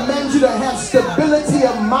 I command you to have stability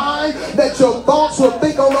of mind, that your thoughts will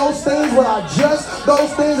think on those things that are just,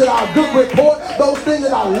 those things that are good report, those things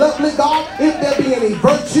that are lovely, God. If there be any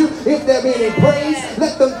virtue, if there be any praise,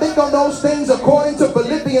 let them think on those things according to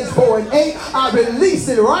Philippians 4:8. I release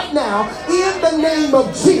it right now in the name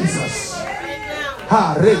of Jesus.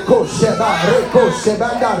 Ha reko sheba reko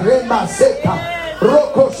shebanda remba seka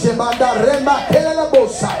roko shebanda remba kelela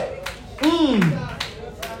bosa.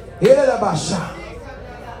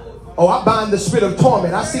 Oh, I bind the spirit of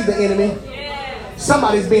torment. I see the enemy.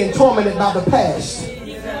 Somebody's being tormented by the past.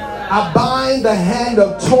 I bind the hand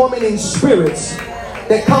of tormenting spirits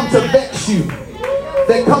that come to vex you,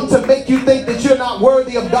 that come to make you think that you're not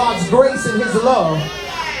worthy of God's grace and his love.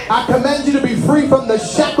 I command you to be free from the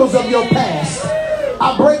shackles of your past.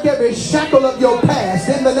 I break every shackle of your past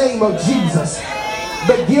in the name of Jesus.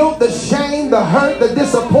 The guilt, the shame, the hurt, the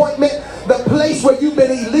disappointment, the place where you've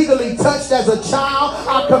been illegally touched as a child,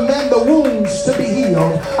 I command the wounds to be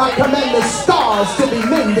healed. I command the scars to be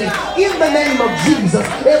mended in the name of Jesus.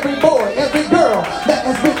 Every boy, every girl that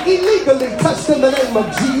has been illegally touched in the name of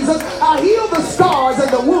Jesus, I heal the scars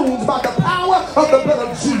and the wounds by the power of the blood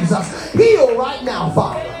of Jesus. Heal right now,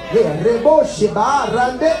 Father.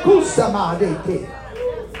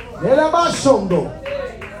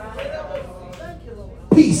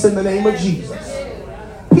 Peace in the name of Jesus.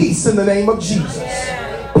 Peace in the name of Jesus.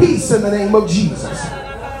 Peace in the name of Jesus.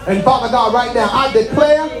 And Father God, right now, I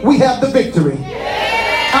declare we have the victory.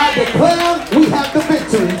 I declare we have the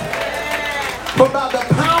victory. For by the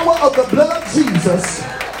power of the blood of Jesus,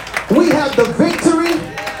 we have the victory,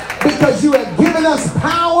 because you have given us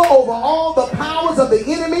power over all the powers of the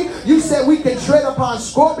enemy. You said we can tread upon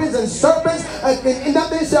scorpions and serpents, and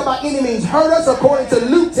nothing shall by any means hurt us, according to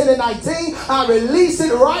Luke 10:19. I release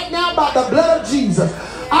it right now by the blood of Jesus.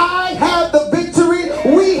 I have the victory.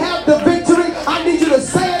 We have the victory. I need you to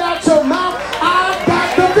say it out your mouth. I've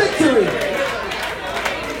got the victory.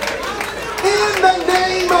 In the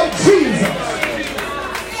name of Jesus.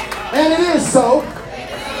 And it is so.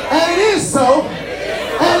 And it is so.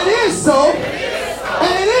 And it is so.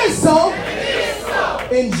 And it is so.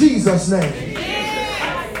 In Jesus' name.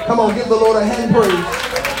 Come on, give the Lord a hand praise.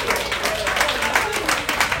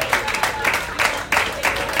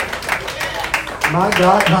 My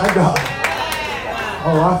God, my God.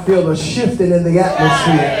 Oh, I feel a shifting in the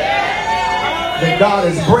atmosphere. That God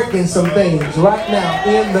is breaking some things right now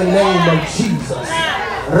in the name of Jesus.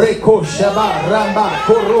 Reko shaba ramba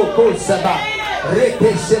koroko saba.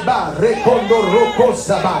 Reke shaba rekondo roko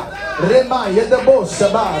saba. Rema yedabo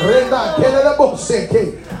saba. Rema kelelabo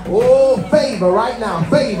seke. Oh, favor right now.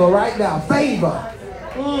 Favor right now. Favor.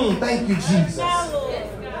 Thank you, Jesus.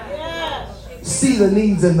 See the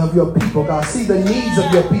needs of your people, God. See the needs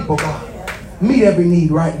of your people, God. Meet every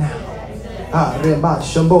need right now.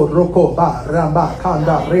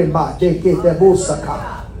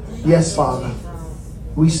 Yes, Father.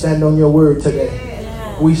 We stand on your word today.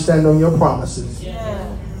 We stand on your promises.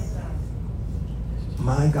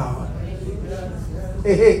 My God.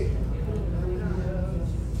 Hey.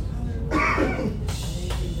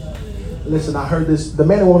 Listen, I heard this. The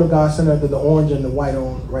man and woman of God sent under the orange and the white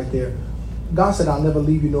on right there. God said, I'll never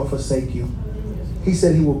leave you nor forsake you. He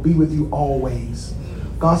said he will be with you always.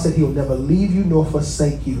 God said he'll never leave you nor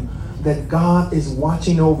forsake you. That God is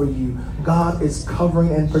watching over you. God is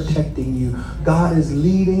covering and protecting you. God is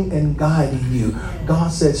leading and guiding you.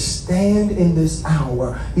 God said, stand in this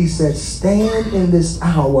hour. He said, stand in this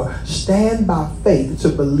hour. Stand by faith to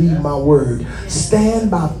believe my word.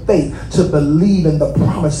 Stand by faith to believe in the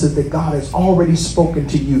promises that God has already spoken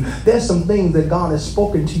to you. There's some things that God has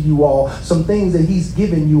spoken to you all, some things that he's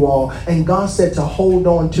given you all, and God said to hold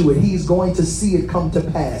on to it. He's going to see it come to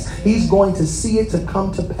pass. He's going to see it to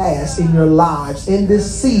come to pass in your lives, in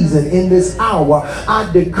this season, in this hour. I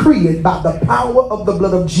decree it by the power of the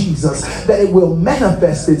blood of Jesus that it will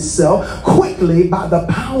manifest itself quickly by the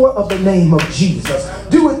power of the name of Jesus.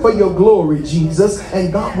 Do it for your glory, Jesus.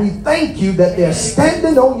 And God, we thank you that they're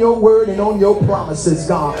standing on your word and on your promises,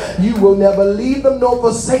 God. You will never leave them nor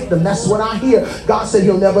forsake them. That's what I hear. God said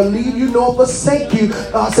he'll never leave you nor forsake you.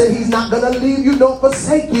 God said he's not going to leave you nor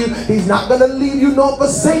forsake you. He's not going to leave you nor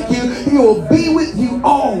forsake you. He will be with you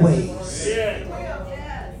always.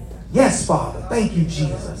 Yes, Father. Thank you,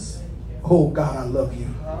 Jesus. Oh, God, I love you.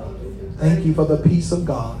 Thank you for the peace of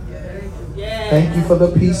God. Thank you for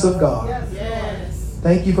the peace of God.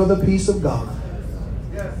 Thank you for the peace of God.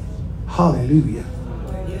 Hallelujah.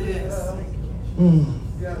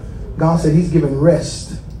 God said he's given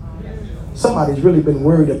rest. Somebody's really been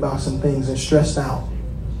worried about some things and stressed out.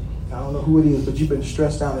 I don't know who it is, but you've been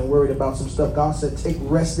stressed out and worried about some stuff. God said, take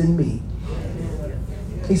rest in me.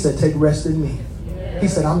 He said, take rest in me. He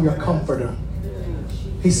said, I'm your comforter.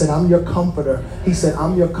 He said, I'm your comforter. He said,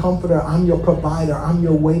 I'm your comforter. I'm your provider. I'm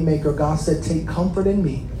your way maker. God said, take comfort in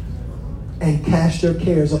me and cast your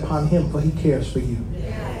cares upon him, for he cares for you.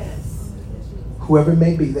 Whoever it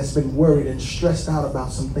may be that's been worried and stressed out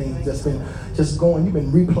about some things, that's been just going, you've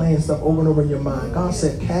been replaying stuff over and over in your mind. God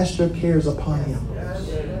said, cast your cares upon him.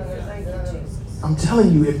 I'm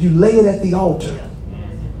telling you, if you lay it at the altar,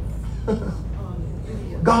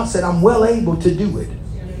 God said, I'm well able to do it.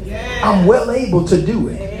 I'm well able to do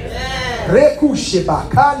it.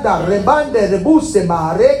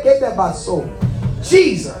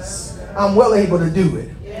 Jesus, I'm well able to do it.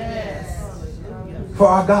 For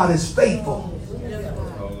our God is faithful.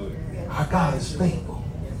 Our God is faithful.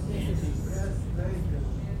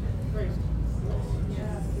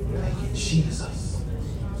 Thank you, Jesus.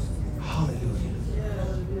 Hallelujah.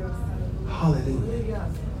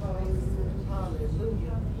 Hallelujah.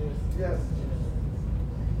 Yes.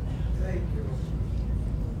 Thank you.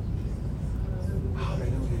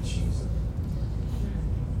 Hallelujah, Jesus.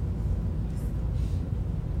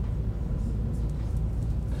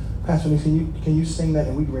 Pastor, can you sing that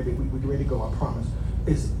and we ready to go, I promise.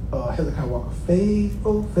 It's Hezekiah Walker.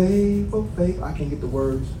 Faithful, faithful, faithful. I can't get the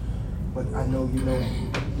words, but I know you know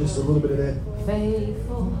just a little bit of that.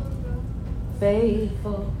 Faithful,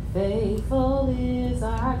 faithful, faithful is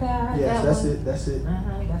our God. Yes, that's it. That's it.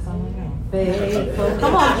 That's all I know. Faithful.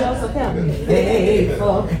 Come on, Joseph, help me.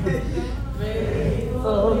 Faithful,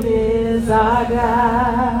 faithful is our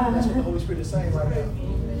God. That's what the Holy Spirit is saying right now.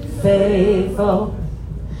 Faithful,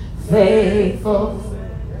 faithful,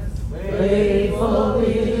 faithful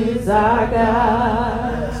is our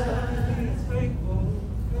God. Faithful,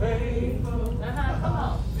 faithful. Come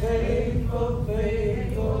on. Faithful,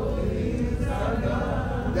 faithful is our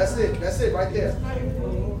God. That's it. That's it right there.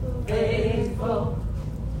 Faithful,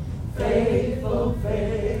 faithful,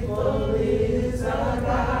 faithful is our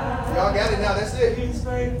God. Y'all got it now. That's it. He's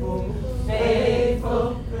faithful.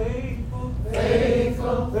 Faithful, Faithful,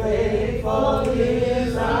 faithful, faithful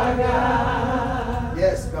is our God.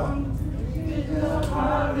 Yes, God.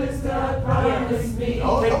 Harvest God promised me.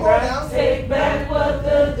 Oh, come on now. Take back what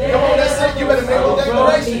the devil Come on, that's it. You better make a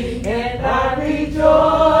declaration. and I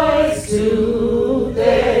rejoice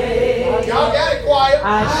today. Y'all got it, choir. I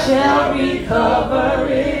shall recover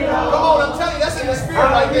it all. Come on, I'm telling you, that's in the spirit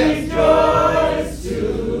right there. Rejoice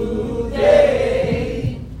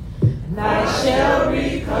today, and I shall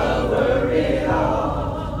recover it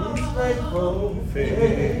all. He's faithful.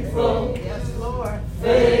 Faithful, Yes, Lord.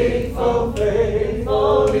 faithful,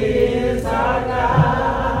 faithful is our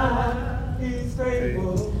God. He's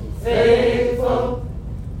faithful. Faithful,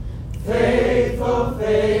 faithful,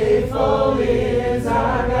 faithful is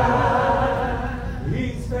our God.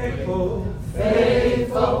 He's faithful.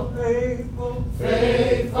 Faithful, Faithful.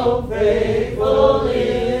 faithful, faithful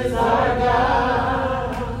is our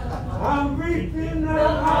God. I'm reaping The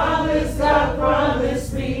harvest God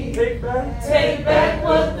promised me. Take back. Take back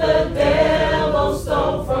what the devil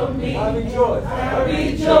stole from me. I rejoice. I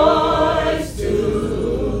rejoice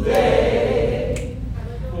today.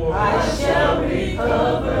 I shall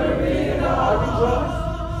recover it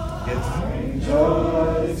all.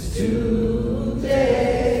 Rejoice today.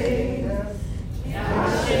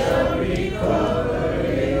 I shall recover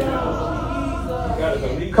it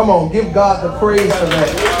all. Come on, give God the praise for that.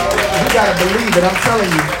 You got to believe it. I'm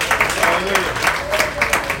telling you.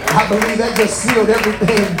 I believe that just sealed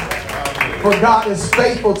everything. For God is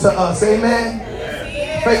faithful to us. Amen.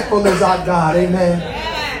 Faithful is our God. Amen.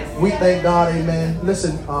 We thank God. Amen.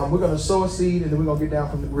 Listen, we're going to sow a seed and then we're going to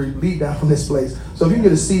leave down from this place. So if you can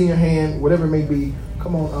get a seed in your hand, whatever it may be,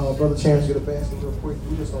 come on, Brother Chance, get a basket real quick.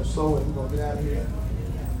 We're just going to sow and we're going to get out of here.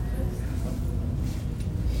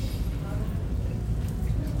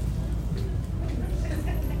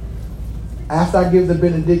 After I give the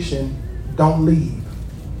benediction, don't leave.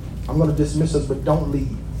 I'm going to dismiss us, but don't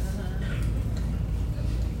leave.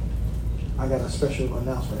 I got a special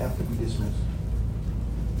announcement after we dismiss.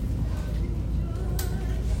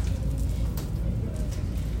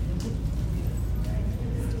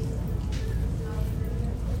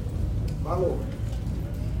 My Lord.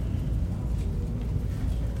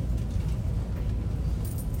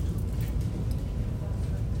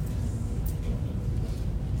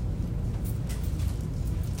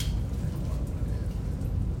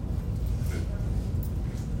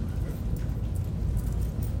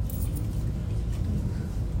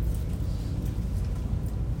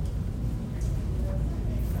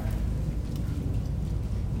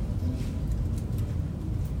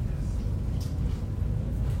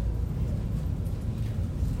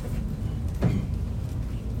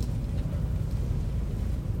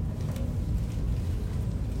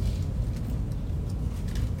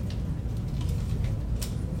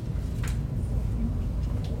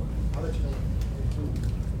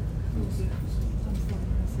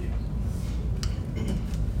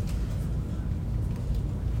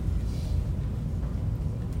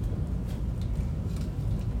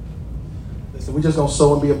 So we're just going to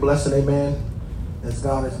sow and be a blessing, amen, as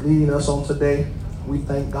God is leading us on today. We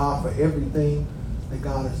thank God for everything that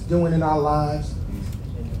God is doing in our lives.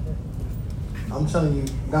 I'm telling you,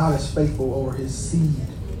 God is faithful over his seed.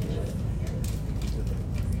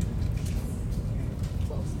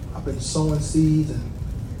 I've been sowing seeds in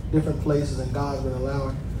different places, and God's been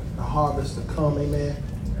allowing the harvest to come, amen.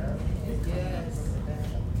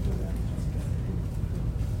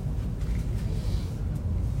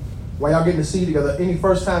 While y'all getting the seed together, any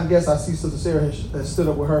first-time guests, I see Sister Sarah has stood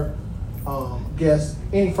up with her guests.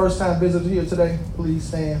 Any first-time visitors here today, please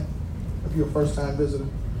stand if you're a first-time visitor.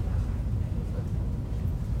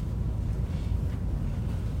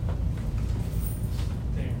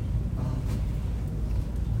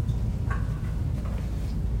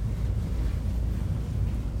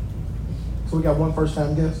 So we got one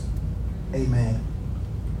first-time guest. Amen.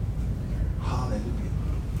 Hallelujah.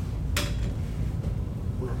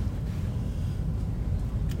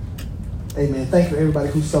 Amen. Thank you everybody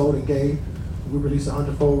who sold and gave. We release a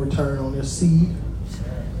 100-fold return on their seed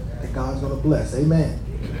that God's going to bless. Amen.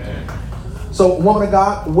 So, woman of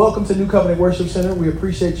God, welcome to New Covenant Worship Center. We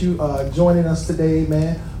appreciate you joining us today,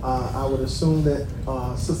 amen. I would assume that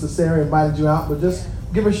Sister Sarah invited you out, but just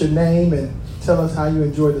give us your name and tell us how you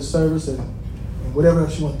enjoyed the service and whatever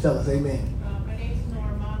else you want to tell us. Amen. My name's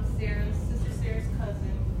Norma. I'm Sister Sarah's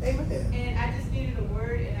cousin. Amen. And I just needed a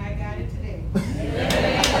word, and I got it today.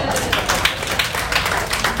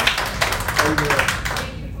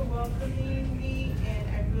 Thank you for welcoming me, and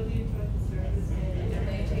I really enjoyed the service, and I'm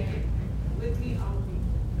going to take it with me all week.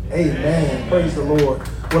 Amen. Praise the Lord.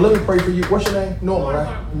 Well, let me pray for you. What's your name? Norma,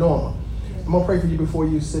 right? Norma. I'm going to pray for you before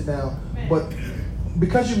you sit down. But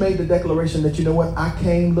because you made the declaration that, you know what, I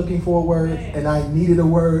came looking for a word, and I needed a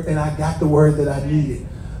word, and I got the word that I needed.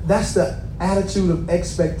 That's the attitude of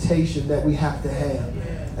expectation that we have to have.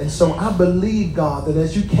 And so I believe, God, that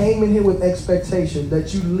as you came in here with expectation,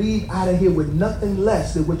 that you leave out of here with nothing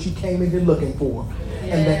less than what you came in here looking for.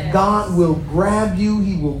 And that God will grab you,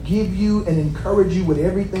 he will give you and encourage you with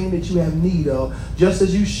everything that you have need of. Just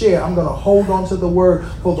as you share, I'm going to hold on to the word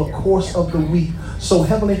for the course of the week. So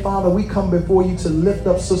Heavenly Father, we come before you to lift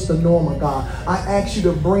up Sister Norma, God. I ask you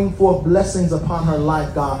to bring forth blessings upon her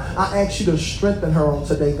life, God. I ask you to strengthen her on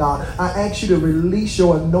today, God. I ask you to release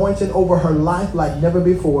your anointing over her life like never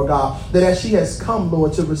before, God. That as she has come,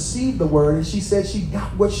 Lord, to receive the word, and she said she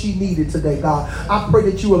got what she needed today, God. I pray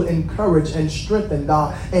that you will encourage and strengthen,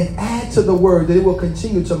 God, and add to the word, that it will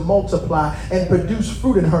continue to multiply and produce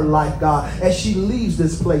fruit in her life, God, as she leaves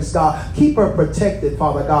this place, God. Keep her protected,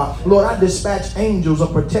 Father God. Lord, I dispatch angels angels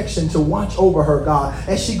of protection to watch over her, God,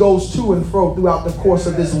 as she goes to and fro throughout the course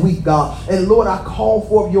of this week, God. And Lord, I call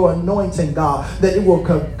forth your anointing, God, that it will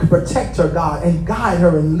protect her, God, and guide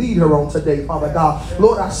her and lead her on today, Father God.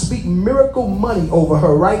 Lord, I speak miracle money over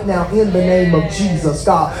her right now in the name of Jesus,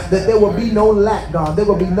 God, that there will be no lack, God. There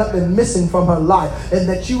will be nothing missing from her life, and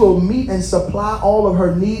that you will meet and supply all of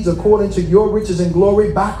her needs according to your riches and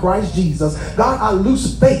glory by Christ Jesus. God, I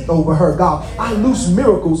loose faith over her, God. I loose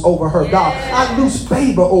miracles over her, God. I loose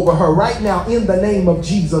favor over her right now in the name of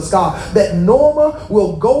Jesus, God, that Norma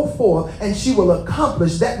will go forth and she will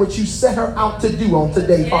accomplish that which you set her out to do on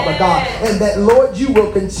today, Father God, and that, Lord, you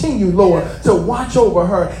will continue, Lord, to watch over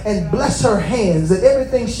her and bless her hands, that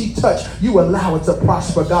everything she touched, you allow it to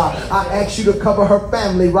prosper, God. I ask you to cover her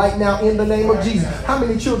family right now in the name of Jesus. How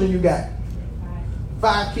many children you got?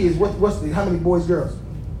 5 kids. How many boys, girls?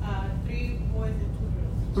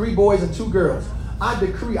 3 boys and 2 girls. I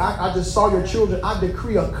decree, I just saw your children. I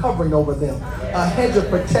decree a covering over them, a hedge of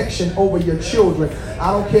protection over your children.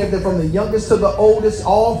 I don't care if they're from the youngest to the oldest,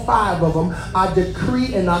 all 5 of them. I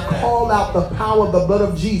decree and I call out the power of the blood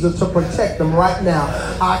of Jesus to protect them right now.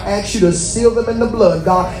 I ask you to seal them in the blood,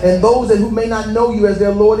 God. And those who may not know you as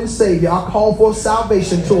their Lord and Savior, I call for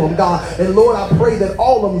salvation to them, God. And Lord, I pray that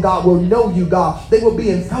all of them, God, will know you, God. They will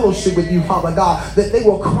be in fellowship with you, Father God. That they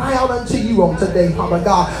will cry out unto you on today, Father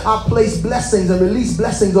God. I place blessings and release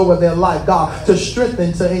blessings over their life, God, to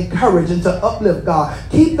strengthen, to encourage, and to uplift, God.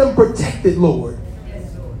 Keep them protected, Lord.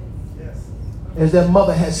 As their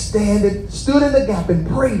mother has stood in the gap and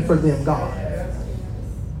prayed for them, God.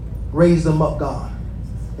 Raise them up, God,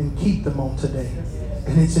 and keep them on today.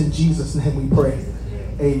 And it's in Jesus' name we pray.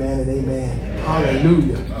 Amen and amen.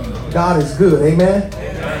 Hallelujah. God is good. Amen.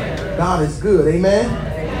 God is good. Amen.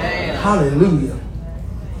 Hallelujah.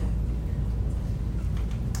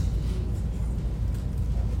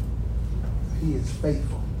 He is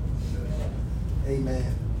faithful.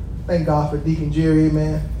 Amen. Thank God for Deacon Jerry.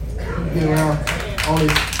 Amen. Get around on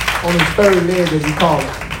his 3rd leg, as he call it.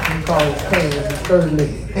 He call his cane as his 3rd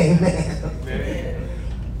leg. Amen.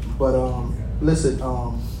 But listen,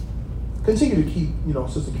 continue to keep,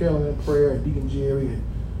 Sister Carolyn in prayer and Deacon Jerry, and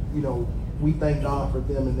we thank God for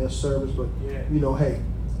them and their service. But hey,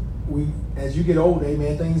 as you get older,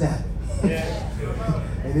 amen, things happen.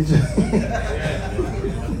 And it just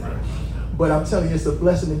but I'm telling you, it's a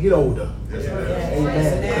blessing to get older.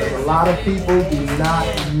 Amen. Because a lot of people do not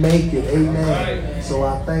make it. Amen. So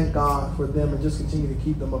I thank God for them and just continue to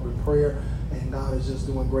keep them up in prayer. And God is just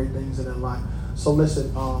doing great things in their life. So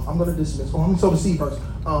listen, I'm going to dismiss. I'm going to sow the seed first.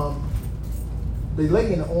 The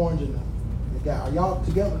lady in the orange and the guy, are y'all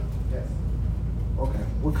together? Yes. Okay.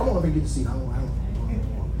 Well, come on up and get the seat. I don't.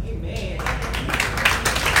 Amen.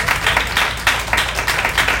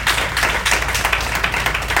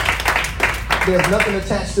 There's nothing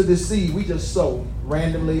attached to this seed. We just sow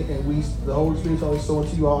randomly, and the Holy Spirit's always sowing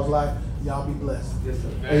to you all's life. Y'all be blessed. Yes, sir.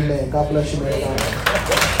 Amen. God bless you, man.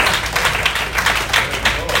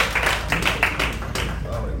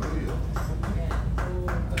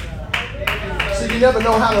 So you never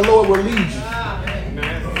know how the Lord will lead you.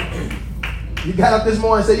 You got up this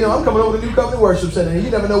morning and said, I'm coming over to New Covenant Worship Center. And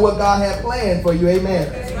you never know what God had planned for you. Amen.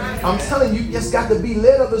 I'm telling you, you just got to be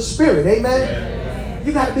led of the Spirit. Amen.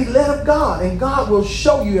 You got to be led of God, and God will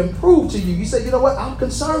show you and prove to you. You say, you know what? I'm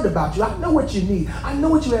concerned about you. I know what you need. I know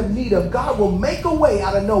what you have need of. God will make a way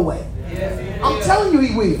out of no way. Yes, I'm telling you,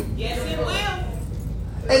 He will. Yes, He will.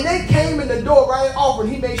 And they came in the door right off, and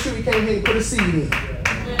He made sure He came here and put a seed in.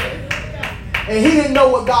 And He didn't know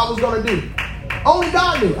what God was going to do. Only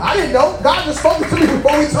God knew. I didn't know. God just spoke to me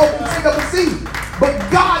before He told me to take up a seed. But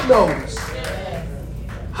God knows.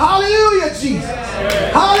 Hallelujah, Jesus.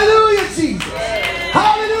 Hallelujah, Jesus.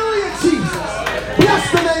 Hallelujah, Jesus.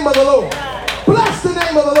 Bless the name of the Lord. Bless the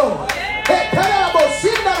name of the Lord.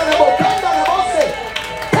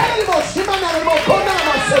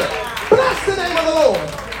 Bless the name of the Lord.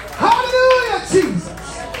 Hallelujah, Jesus.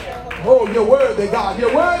 Oh, you're worthy, God.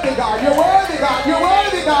 You're worthy, God. You're worthy, God. You're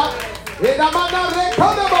worthy, God.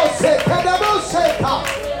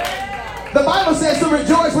 The Bible says to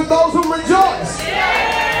rejoice with those who rejoice.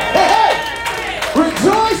 Hey, hey.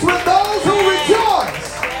 Rejoice with those who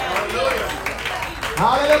rejoice.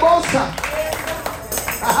 Hallelujah.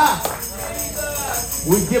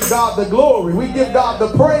 We give God the glory. We give God the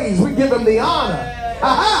praise. We give Him the honor.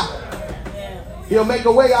 He'll make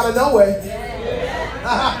a way out of no way.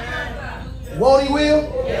 Won't He will?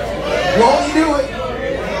 Won't He do it?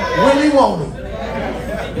 Will He won't He?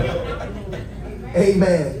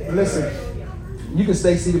 Amen. Listen, you can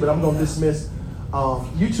stay seated, but I'm going to dismiss.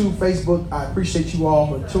 YouTube, Facebook, I appreciate you all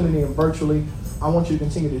for tuning in virtually. I want you to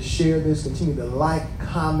continue to share this, continue to like,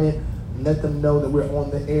 comment, and let them know that we're on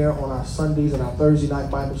the air on our Sundays and our Thursday night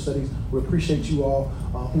Bible studies. We appreciate you all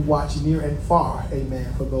who watch near and far,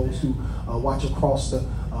 amen, for those who watch across the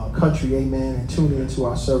country, amen, and tune into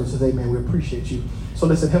our services, amen. We appreciate you. So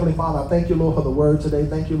listen, Heavenly Father, I thank you, Lord, for the word today.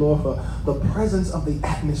 Thank you, Lord, for the presence of the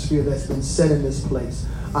atmosphere that's been set in this place.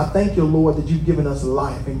 I thank you, Lord, that you've given us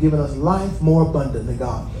life and given us life more abundantly,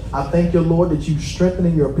 God. I thank you, Lord, that you're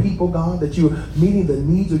strengthening your people, God, that you're meeting the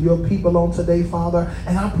needs of your people on today, Father.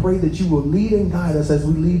 And I pray that you will lead and guide us as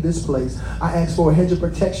we leave this place. I ask for a hedge of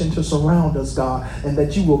protection to surround us, God, and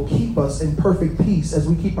that you will keep us in perfect peace as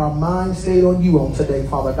we keep our minds stayed on you on today,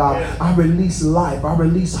 Father God. I release life. I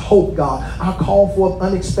release hope, God. I call forth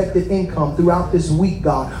unexpected income throughout this week,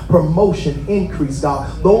 God. Promotion, increase,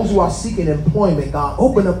 God. Those who are seeking employment, God,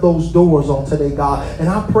 open up those doors on today, God. And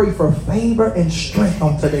I pray for favor and strength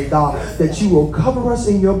on today, God, that you will cover us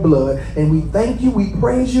in your blood. And we thank you, we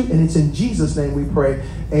praise you, and it's in Jesus' name we pray.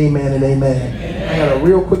 Amen and amen. I got a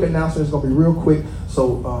real quick announcement. It's going to be real quick.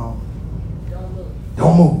 So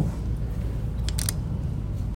don't move.